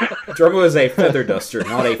 Dromo is a feather duster,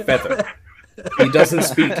 not a feather. He doesn't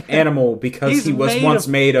speak animal because He's he was made once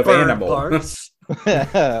of made of Bird animal. parts.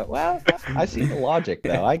 Well, I see the logic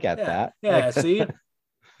though. I get that. Yeah, see?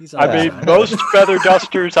 He's I on mean, our side. most feather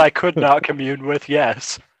dusters I could not commune with,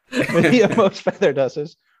 yes. Yeah, most feather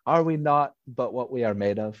dusters. Are we not but what we are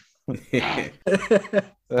made of? Yeah,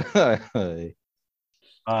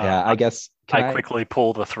 I guess. I quickly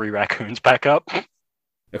pull the 3 raccoons back up.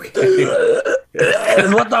 Okay.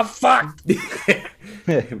 What the fuck?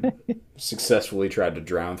 Successfully tried to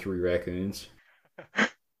drown 3 raccoons.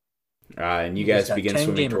 And you He's guys got begin 10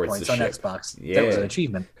 swimming gamer towards points the on ship. Xbox. Yeah. That was an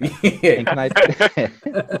achievement. And can I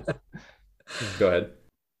Go ahead.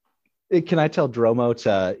 can I tell Dromo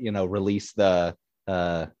to release the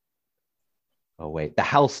the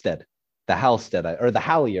Halstead, or the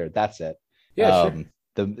halyard? That's it. Yeah, sure.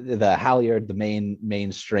 The halyard, the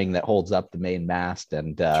main string that holds up the main mast,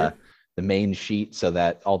 and Sure. the main sheet, so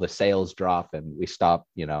that all the sails drop and we stop,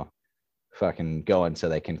 fucking going, so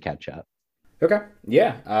they can catch up. Okay.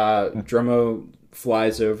 Yeah. Dromo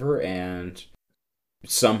flies over and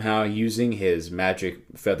somehow using his magic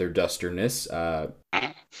feather dusterness,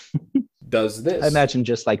 does this. I imagine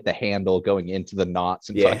just like the handle going into the knots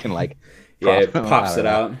and Yeah. fucking like It prop- pops I it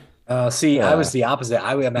don't out. See, I Yeah. was the opposite.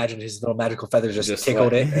 I would imagine his little magical feather just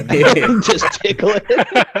tickled like- it. And just tickle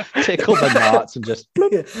the knots and just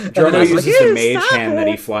Dromo uses the mage hand that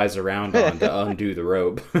he flies around on to undo the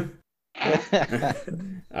rope.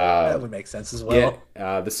 that would make sense as well.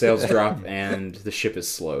 Yeah, the sails drop and the ship is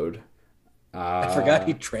slowed. I forgot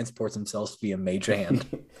he transports himself via mage hand.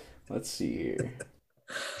 Let's see here.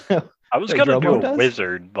 I was Wait, going to do Dromo a does?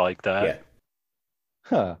 wizard like that. Yeah.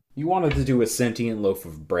 Huh. You wanted to do a sentient loaf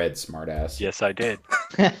of bread, smartass. Yes, I did.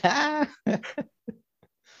 Let's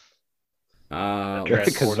Because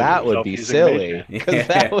Transporting that would himself be using silly. mage hand. 'Cause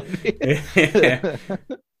that would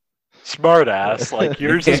be Smart ass. Like,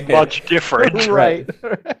 yours is much different. right.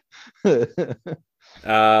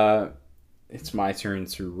 It's my turn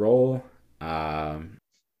to roll. I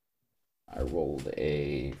rolled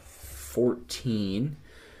a 14,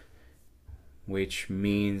 which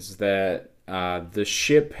means that the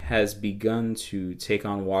ship has begun to take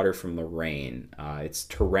on water from the rain. It's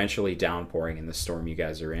torrentially downpouring in the storm you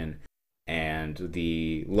guys are in, and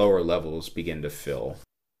the lower levels begin to fill.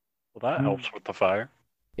 Well, that helps with the fire.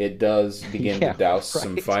 It does begin Yeah, to douse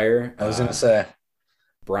some right. fire. I was going to say.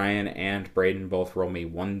 Brian and Braden both roll me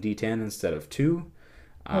 1d10 instead of 2.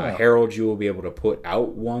 Oh. Harold, you will be able to put out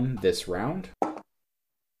 1 this round.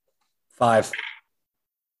 5.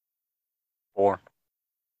 4.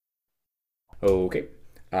 Okay.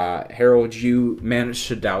 Harold, you managed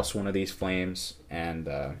to douse one of these flames and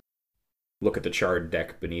look at the charred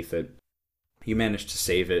deck beneath it. You managed to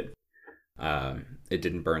save it. It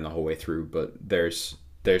didn't burn the whole way through, but there's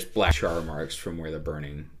black char marks from where the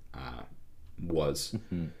burning was.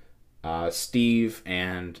 Steve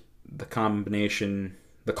and the culmination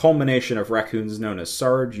of raccoons known as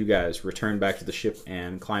Sarge, you guys return back to the ship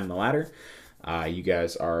and climb the ladder. You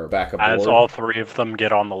guys are back aboard. As all 3 of them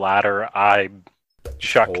get on the ladder, I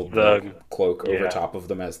chuck Hold the... cloak over yeah. top of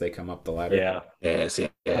them as they come up the ladder. Yeah.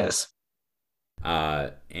 Yes.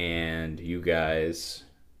 And you guys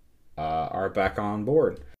are back on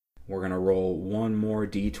board. we're going to roll one more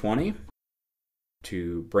d20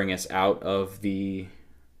 to bring us out of the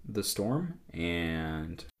storm,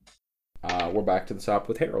 and we're back to the top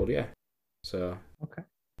with Harold. Yeah. So Okay.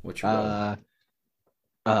 What you roll?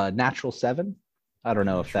 Natural 7. I don't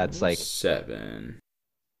know if that's like 7.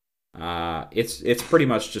 It's pretty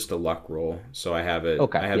much just a luck roll. So I have it.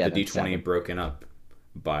 Okay, I have yeah, the then d20 7. broken up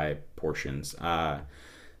by portions.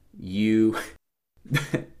 You,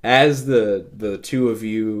 as the two of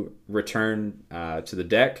you return to the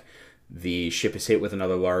deck, the ship is hit with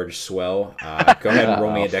another large swell. Go ahead and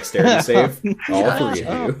roll me a dexterity save. All three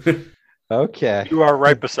of you. Okay. You are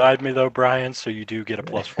right beside me, though, Brian, so you do get a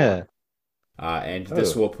 +4. And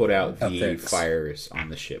this will put out the thanks. fires on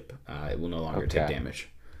the ship. It will no longer take Okay. damage.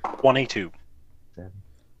 22.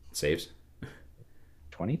 Saves.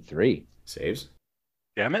 23. Saves.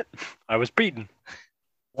 Damn it. I was beaten.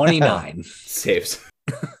 29. Saves.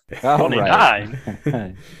 All 29?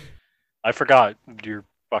 right. I forgot. You're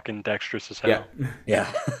fucking dexterous as hell. Yeah.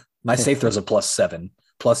 Yeah. My save throw's a +7,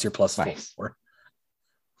 plus your +4. Nice.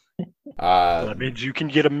 That means you can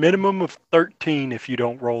get a minimum of 13 if you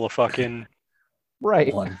don't roll a fucking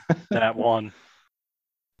Right. 1. that one.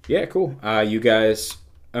 Yeah, cool. You guys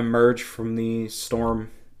emerge from the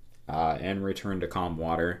storm and return to calm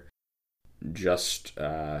water just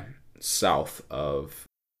south of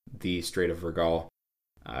the Strait of Regal.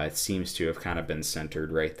 It seems to have kind of been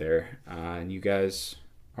centered right there. And you guys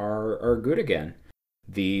are good again.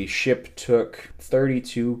 The ship took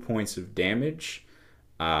 32 points of damage.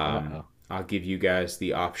 I'll give you guys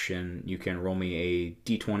the option. You can roll me a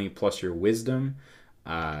d20 plus your wisdom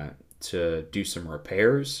to do some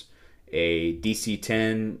repairs. A DC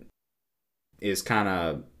 10 is kind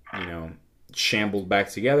of, shambled back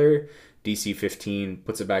together. DC 15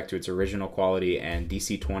 puts it back to its original quality, and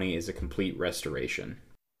DC 20 is a complete restoration.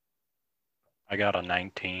 I got a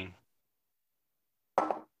 19.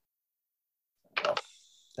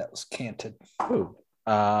 That was canted. Ooh.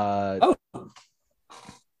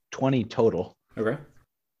 20 total. Okay.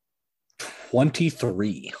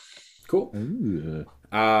 23. Cool. Ooh.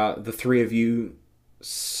 The three of you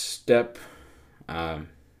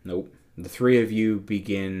nope. The three of you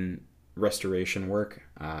begin restoration work.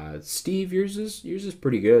 Steve, yours is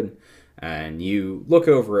pretty good. And you look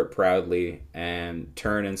over it proudly and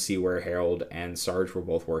turn and see where Harold and Sarge were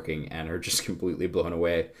both working and are just completely blown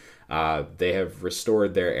away. They have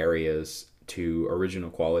restored their areas to original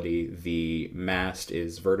quality. The mast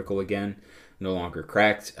is vertical again, no longer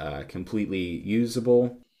cracked, completely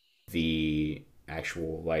usable. The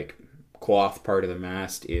actual cloth part of the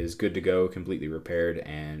mast is good to go, completely repaired,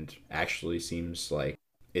 and actually seems like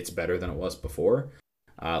it's better than it was before.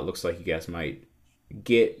 It looks like you guys might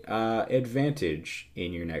get advantage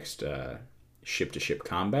in your next ship-to-ship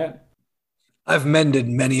combat. I've mended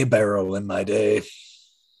many a barrel in my day.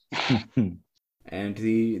 And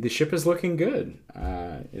the ship is looking good.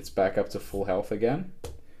 It's back up to full health again.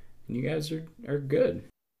 And you guys are good.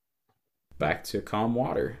 Back to calm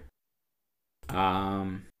water.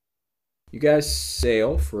 You guys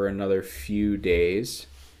sail for another few days.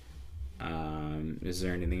 Is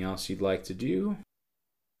there anything else you'd like to do?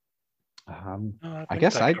 I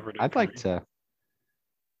guess I'd like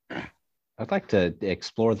to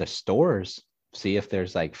explore the stores, see if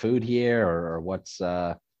there's food here or what's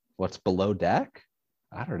below deck.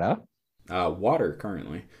 I don't know. Water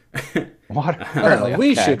currently. Water. Well,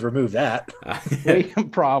 we Okay. should remove that. We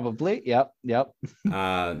probably. Yep.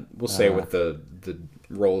 We'll say with the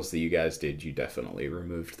rolls that you guys did, you definitely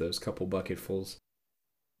removed those couple bucketfuls.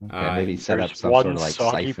 Okay, maybe set up There's some one sort of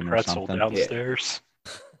soggy siphon or pretzel something. downstairs.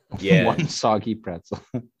 Yeah. One soggy pretzel.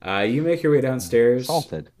 You make your way downstairs.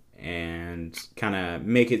 Salted. And kind of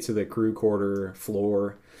make it to the crew quarter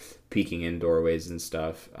floor, peeking in doorways and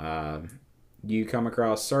stuff. You come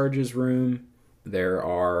across Sarge's room. There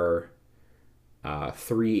are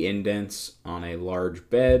 3 indents on a large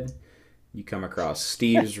bed. You come across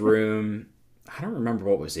Steve's room. I don't remember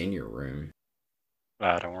what was in your room.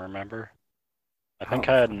 I don't remember. I think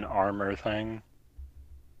I had an armor thing.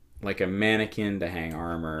 Like a mannequin to hang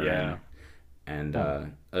armor. Yeah. And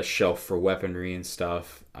a shelf for weaponry and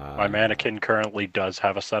stuff. My mannequin currently does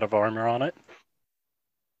have a set of armor on it.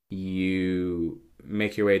 You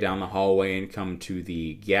make your way down the hallway and come to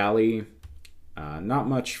the galley. Not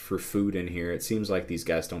much for food in here. It seems like these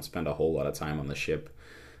guys don't spend a whole lot of time on the ship.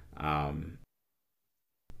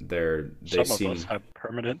 They Some of us have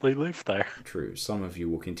permanently lived there. True. Some of you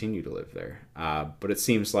will continue to live there. But it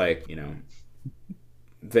seems like,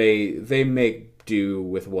 they make do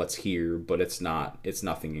with what's here, but it's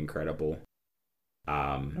nothing incredible.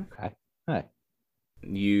 Okay. Hey.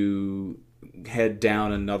 You head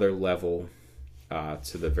down another level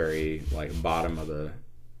to the very bottom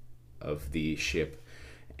of the ship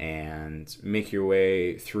and make your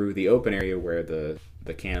way through the open area where the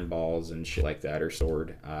cannonballs and shit like that are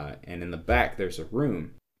stored. And in the back, there's a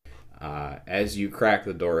room. As you crack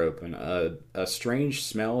the door open, a strange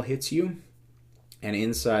smell hits you, and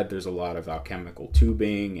inside there's a lot of alchemical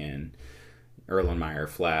tubing and Erlenmeyer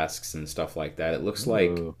flasks and stuff like that. It looks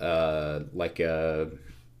like a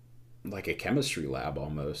chemistry lab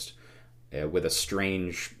almost, with a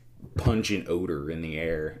strange pungent odor in the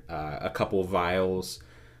air. A couple vials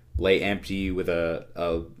lay empty with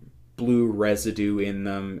a blue residue in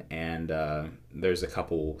them, and there's a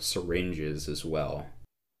couple syringes as well.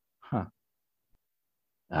 Huh.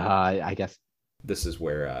 I guess This is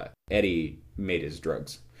where Eddie made his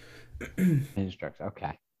drugs. instructs.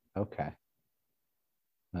 Okay.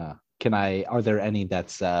 Are there any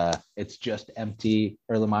that's it's just empty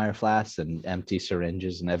Erlenmeyer flasks and empty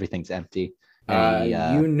syringes and everything's empty?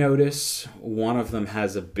 You notice one of them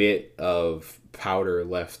has a bit of powder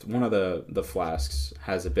left. One of the flasks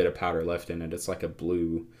has a bit of powder left in it. It's like a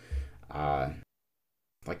blue, like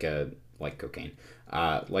cocaine,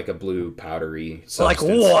 like a blue powdery substance. Like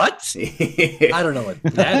what? I don't know what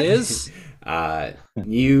that is.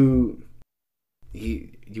 You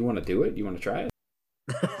want to do it? You want to try it?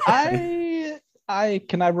 I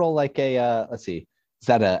can I roll like a let's see. Is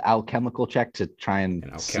that an alchemical check to try and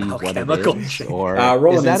see what it alchemical is? check. Or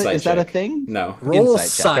roll is an that insight is that a check. thing? No. Roll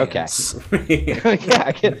Insight check, science.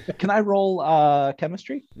 Yeah, can I roll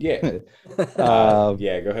chemistry? Yeah. Um,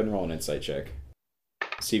 Yeah, go ahead and roll an insight check.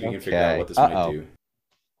 See if you can figure okay. out what this might do.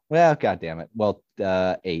 Well, god damn it. Well,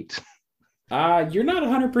 8. You're not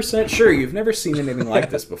 100% sure. You've never seen anything like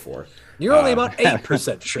this before. You're only about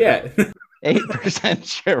 8% sure. Yeah. 8%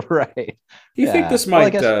 sure, right? You think this might I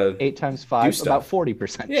guess 8 times 5, do about stuff.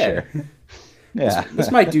 40% Yeah. sure. Yeah. This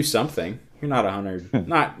might do something. You're not 100,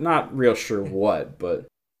 not real sure what, but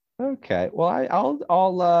Okay. Well,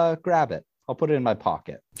 I'll grab it. I'll put it in my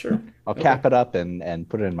pocket. sure. I'll cap it up and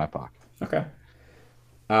put it in my pocket. Okay.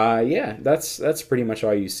 Yeah, that's pretty much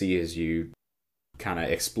all you see as you kind of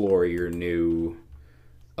explore your new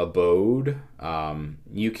abode.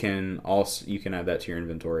 You can add that to your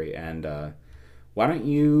inventory, and why don't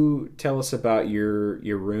you tell us about your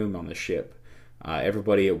room on the ship?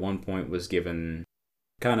 Everybody at one point was given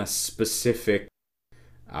kind of specific.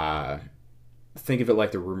 Think of it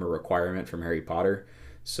like the room of requirement from Harry Potter.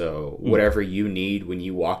 So whatever you need when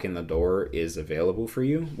you walk in the door is available for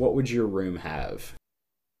you. What would your room have?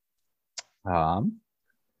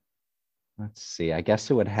 Let's see. I guess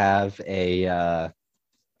it would have a.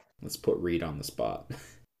 Let's put Reed on the spot.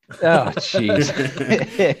 Oh, jeez.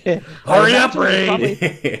 Hurry up,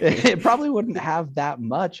 It probably wouldn't have that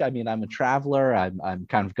much. I mean, I'm a traveler. I'm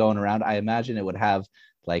kind of going around. I imagine it would have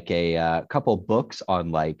like a couple books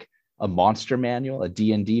on like a monster manual, a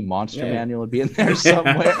D&D monster manual would be in there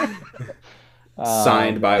somewhere.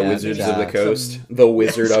 Signed by Wizards of the Coast, the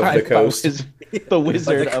Wizard of the Coast. The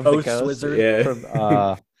Wizard of the Coast. Wizard. Yeah.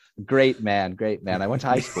 From, great man. I went to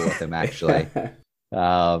high school with him, actually.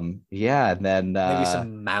 Yeah, and then Maybe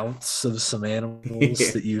some mounts of some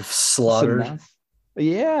animals that you've slaughtered.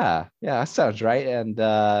 Yeah, that sounds right.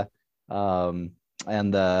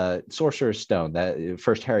 And the Sorcerer's Stone, that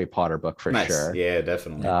first Harry Potter book for Nice. sure. Yeah,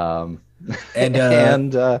 definitely. And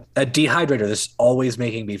a dehydrator that's always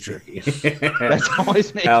making beef jerky. that's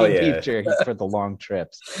always making Hell yeah. beef jerky for the long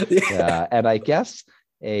trips. Yeah, and I guess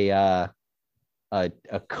a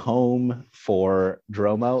comb for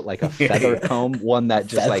Dromo, like a feather comb, one that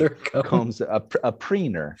just combs a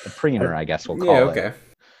preener, I guess we'll call it.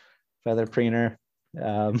 Feather preener.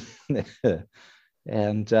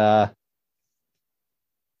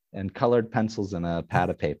 And colored pencils and a pad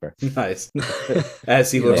of paper. Nice.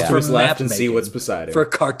 As he looks to his For left map and see making. what's beside him. For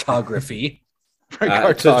cartography.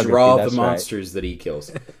 To draw the that's monsters that he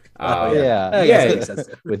kills. Yeah.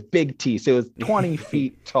 With big teeth. It was 20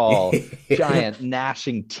 feet tall, giant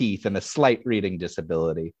gnashing teeth, and a slight reading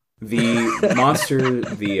disability. The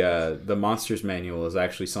monsters manual is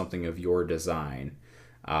actually something of your design.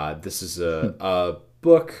 This is a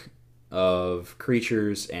book of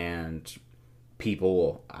creatures and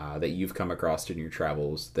people that you've come across in your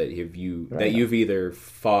travels that you've either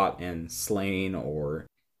fought and slain or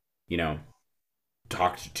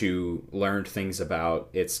talked to, learned things about.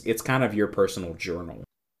 It's kind of your personal journal.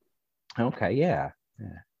 Okay, yeah.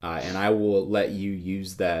 And I will let you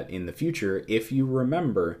use that in the future if you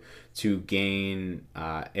remember to gain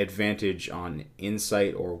advantage on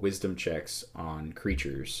insight or wisdom checks on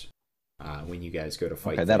creatures when you guys go to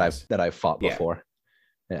fight. Okay, that I've fought before.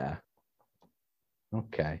 Yeah.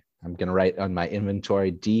 Okay. I'm gonna write on my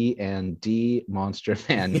inventory D&D monster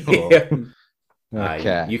manual. Yeah.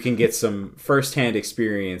 Okay. You can get some first-hand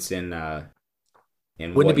experience in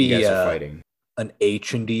Wouldn't what it be you guys are fighting. an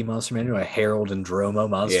H&D monster manual, a Harold and Dromo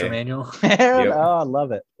monster Yeah. manual? Oh, I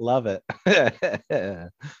love it. Love it.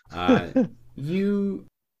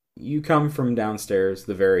 You come from downstairs,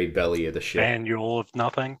 the very belly of the ship. Manual of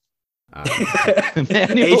nothing.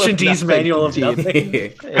 H&D's manual of nothing.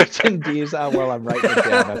 H&D's, well, I'm writing it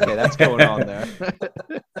down. Okay, that's going on there.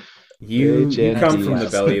 You come from the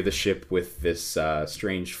H&Ds. belly of the ship with this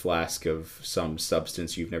strange flask of some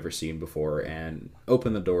substance you've never seen before and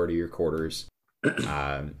open the door to your quarters.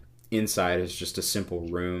 Inside is just a simple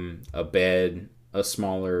room, a bed, a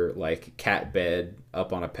smaller like cat bed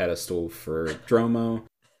up on a pedestal for Dromo,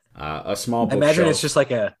 a small I bookshelf. imagine it's just like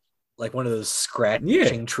one of those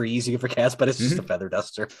scratching trees you get for cats, but it's just a feather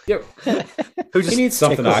duster. Yep. Who just He needs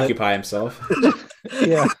something to tickles it. occupy himself.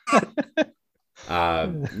 Yeah.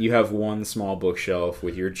 You have one small bookshelf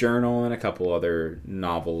with your journal and a couple other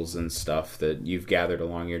novels and stuff that you've gathered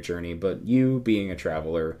along your journey. But you, being a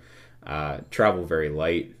traveler, travel very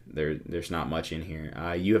light. There's not much in here.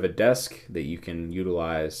 You have a desk that you can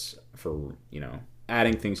utilize for,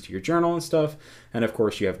 adding things to your journal and stuff. And of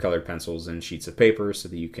course, you have colored pencils and sheets of paper so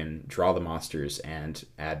that you can draw the monsters and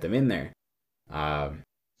add them in there.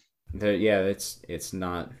 It's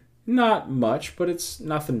not much, but it's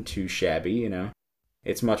nothing too shabby,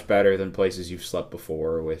 It's much better than places you've slept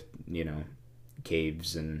before with,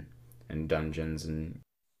 caves and dungeons and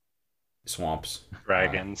swamps.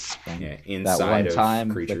 Dragons. Yeah, That inside one time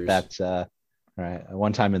of creatures. with that, right?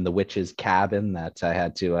 One time in the witch's cabin that I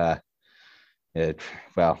had to,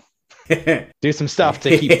 do some stuff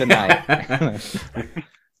to keep the night.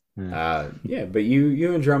 But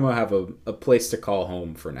you and Dromo have a place to call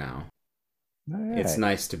home for now. All It's right.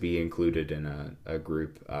 nice to be included in a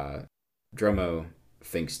group. Dromo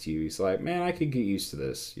thinks to you, he's like, man, I could get used to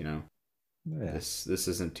this, Yeah. This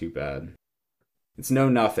isn't too bad. It's no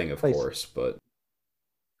nothing, of Place- course, but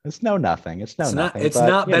It's no nothing. It's no It's nothing. not. It's but,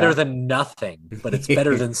 not you better know. than nothing, but it's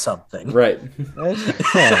better than something. right.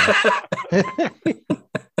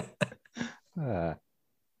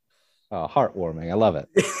 Heartwarming. I love it.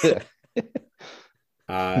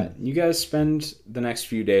 You guys spend the next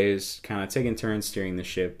few days kind of taking turns steering the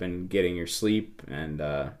ship and getting your sleep, and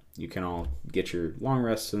you can all get your long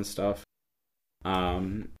rests and stuff.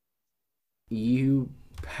 You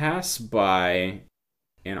pass by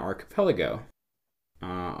an archipelago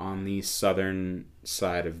on the southern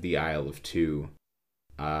side of the Isle of Two.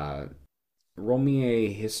 Roll me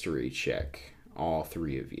a history check, all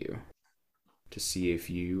three of you, to see if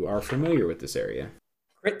you are familiar with this area.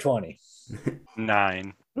 Crit 20.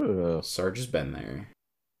 9. Ooh. Sarge has been there.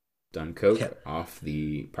 Done coke Yep. off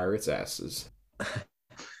the pirates' asses.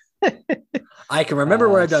 I can remember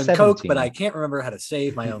where I've done coke, 17. but I can't remember how to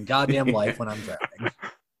save my own goddamn life when I'm drowning.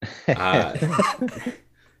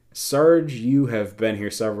 Sarge, you have been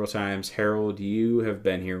here several times. Harold, you have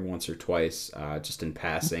been here once or twice, just in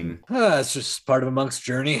passing. It's just part of a monk's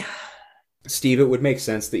journey. Steve, it would make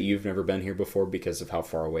sense that you've never been here before because of how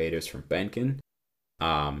far away it is from Benkin.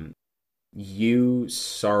 You,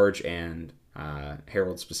 Sarge, and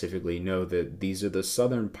Harold specifically know that these are the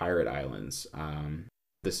southern pirate islands.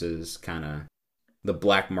 This is kind of the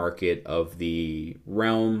black market of the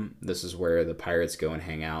realm. This is where the pirates go and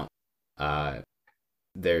hang out.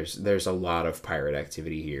 There's a lot of pirate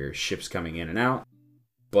activity here, ships coming in and out.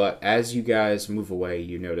 But as you guys move away,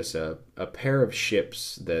 you notice a pair of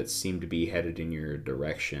ships that seem to be headed in your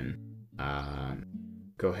direction.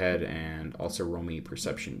 Go ahead and also roll me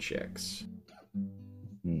perception checks.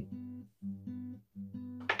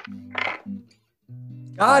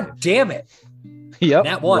 God damn it. Yep.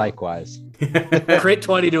 Nat one. Likewise. Crit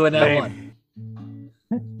 20 to a nat Same.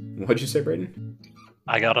 1. What'd you say, Braden?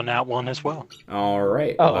 I got a nat 1 as well. All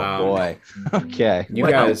right. Oh boy. Okay. You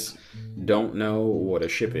Well- guys don't know what a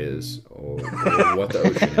ship is or what the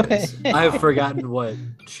ocean is. I've forgotten what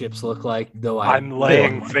ships look like, though I'm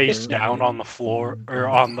laying face down on the floor or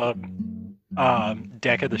on the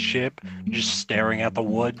deck of the ship, just staring at the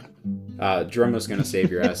wood. Dromo's gonna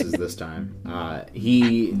save your asses this time.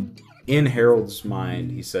 He, in Harold's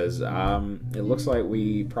mind, he says, "It looks like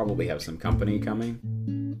we probably have some company coming.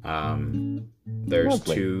 There's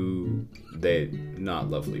Lovely. two. Not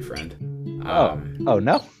lovely, friend. Oh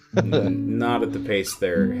no. Not at the pace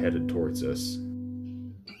they're headed towards us.